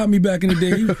MoneyBaggyo robbed me back in the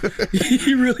day.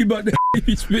 He really about that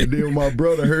he spit. And then when my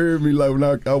brother heard me, like when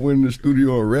I went in the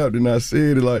studio and rapped and I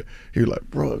said it, like he was like,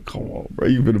 bro, come on, bro,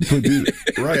 you better put this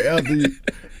right after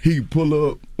he pull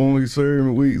up on his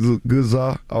serving with good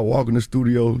za. I walk in the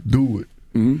studio, do it.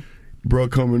 Mm-hmm. Bro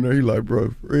come in there, he like,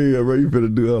 bro, for real, bro, you better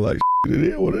do it. I'm like, it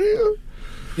is what it is.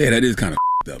 Yeah, that is kind of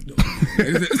up though.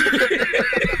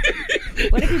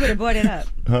 What if he would have brought it up?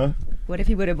 Huh? What if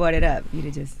he would have brought it up? You'd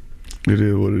have just. It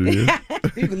is what it is.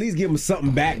 You can at least give him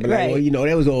something back. But Right. like, well, you know,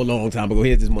 that was all a long time ago.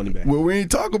 Here's this money back. Well, we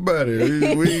ain't talk about it.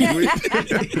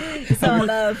 It's all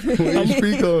love. We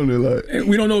speak on it. Like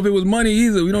we don't know if it was money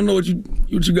either. We don't know what you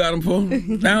got him for. I don't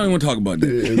even want to talk about that.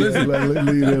 Listen, let's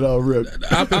leave that off rep.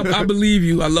 I believe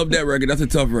you. I love that record. That's a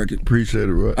tough record. Appreciate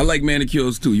it, bro. I like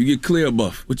manicures too. You get clear or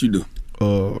buff? What you do?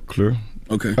 Clear.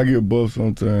 Okay. I get buff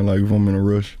sometimes, like if I'm in a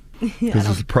rush. Because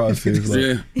it's a process. Like,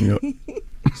 yeah. You know.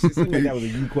 She seemed like that was a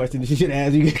you question. She should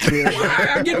ask you.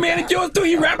 I get manicures too.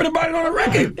 He rapping about it on a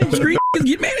record. Street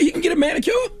get manicure. He can get a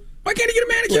manicure. Why can't he get a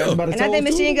manicure? And I think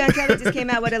Machine Gun Kelly just came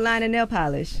out with a line of nail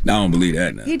polish. I don't believe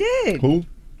that now. He did. Who?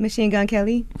 Machine Gun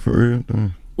Kelly. For real?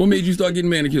 What made you start getting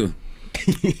manicure?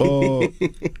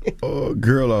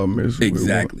 Girl I miss with.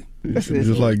 Exactly. Just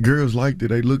like girls like that.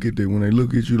 They look at that. When they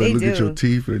look at you, they look at do. your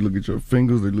teeth, they look at your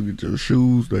fingers, they look at your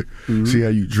shoes, they see how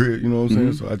you drip, you know what I'm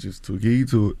saying? So I just took heed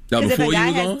to it. Because if a guy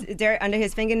has dirt under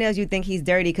his fingernails, you think he's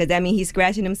dirty because that means he's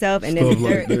scratching himself and then Stuff it's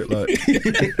like dirt. that, like.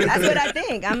 That's what I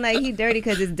think. I'm like, he dirty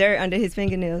because it's dirt under his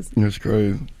fingernails. That's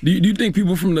crazy. Do you think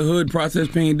people from the hood process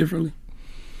pain differently?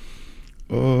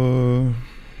 Yeah,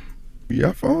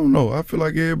 I don't know. I feel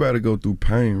like everybody go through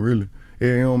pain, really.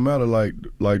 It don't matter, like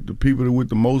the people with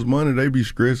the most money, they be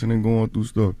stressing and going through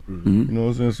stuff. Mm-hmm. You know what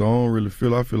I'm saying? So I don't really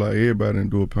I feel like everybody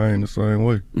endure pain the same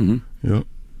way. Mm-hmm. Yep.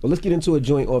 Well, let's get into a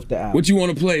joint off the album. What you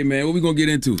want to play, man? What we gonna get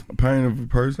into? Pain of a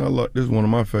Person. This is one of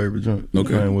my favorite joints.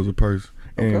 Okay. Pain was a person.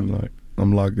 And like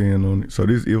I'm locked in on it. So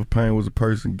this If Pain Was a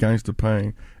Person, Gangsta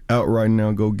Pain, out right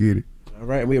now, go get it. All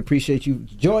right, we appreciate you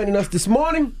joining us this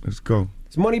morning. Let's go.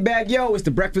 It's MoneyBaggyo. It's the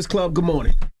Breakfast Club. Good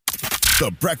morning. The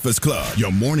Breakfast Club.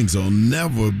 Your mornings will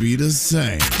never be the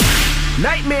same.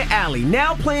 Nightmare Alley,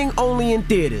 now playing only in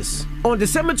theaters. On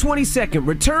December 22nd,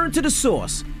 return to the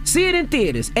source. See it in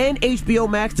theaters and HBO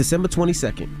Max December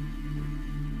 22nd.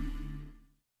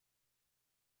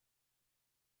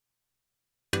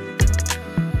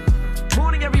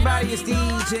 Morning, everybody. It's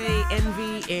DJ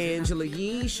Envy, Angela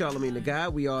Yee, Charlamagne the Guy.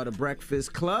 We are the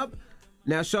Breakfast Club.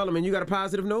 Now, Charlamagne, you got a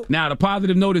positive note? Now, the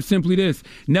positive note is simply this.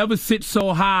 Never sit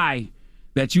so high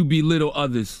that you belittle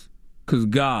others, because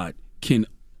God can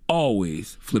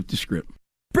always flip the script.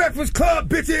 Breakfast Club,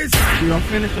 bitches! Y'all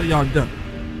finished or y'all done?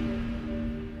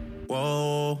 Whoa.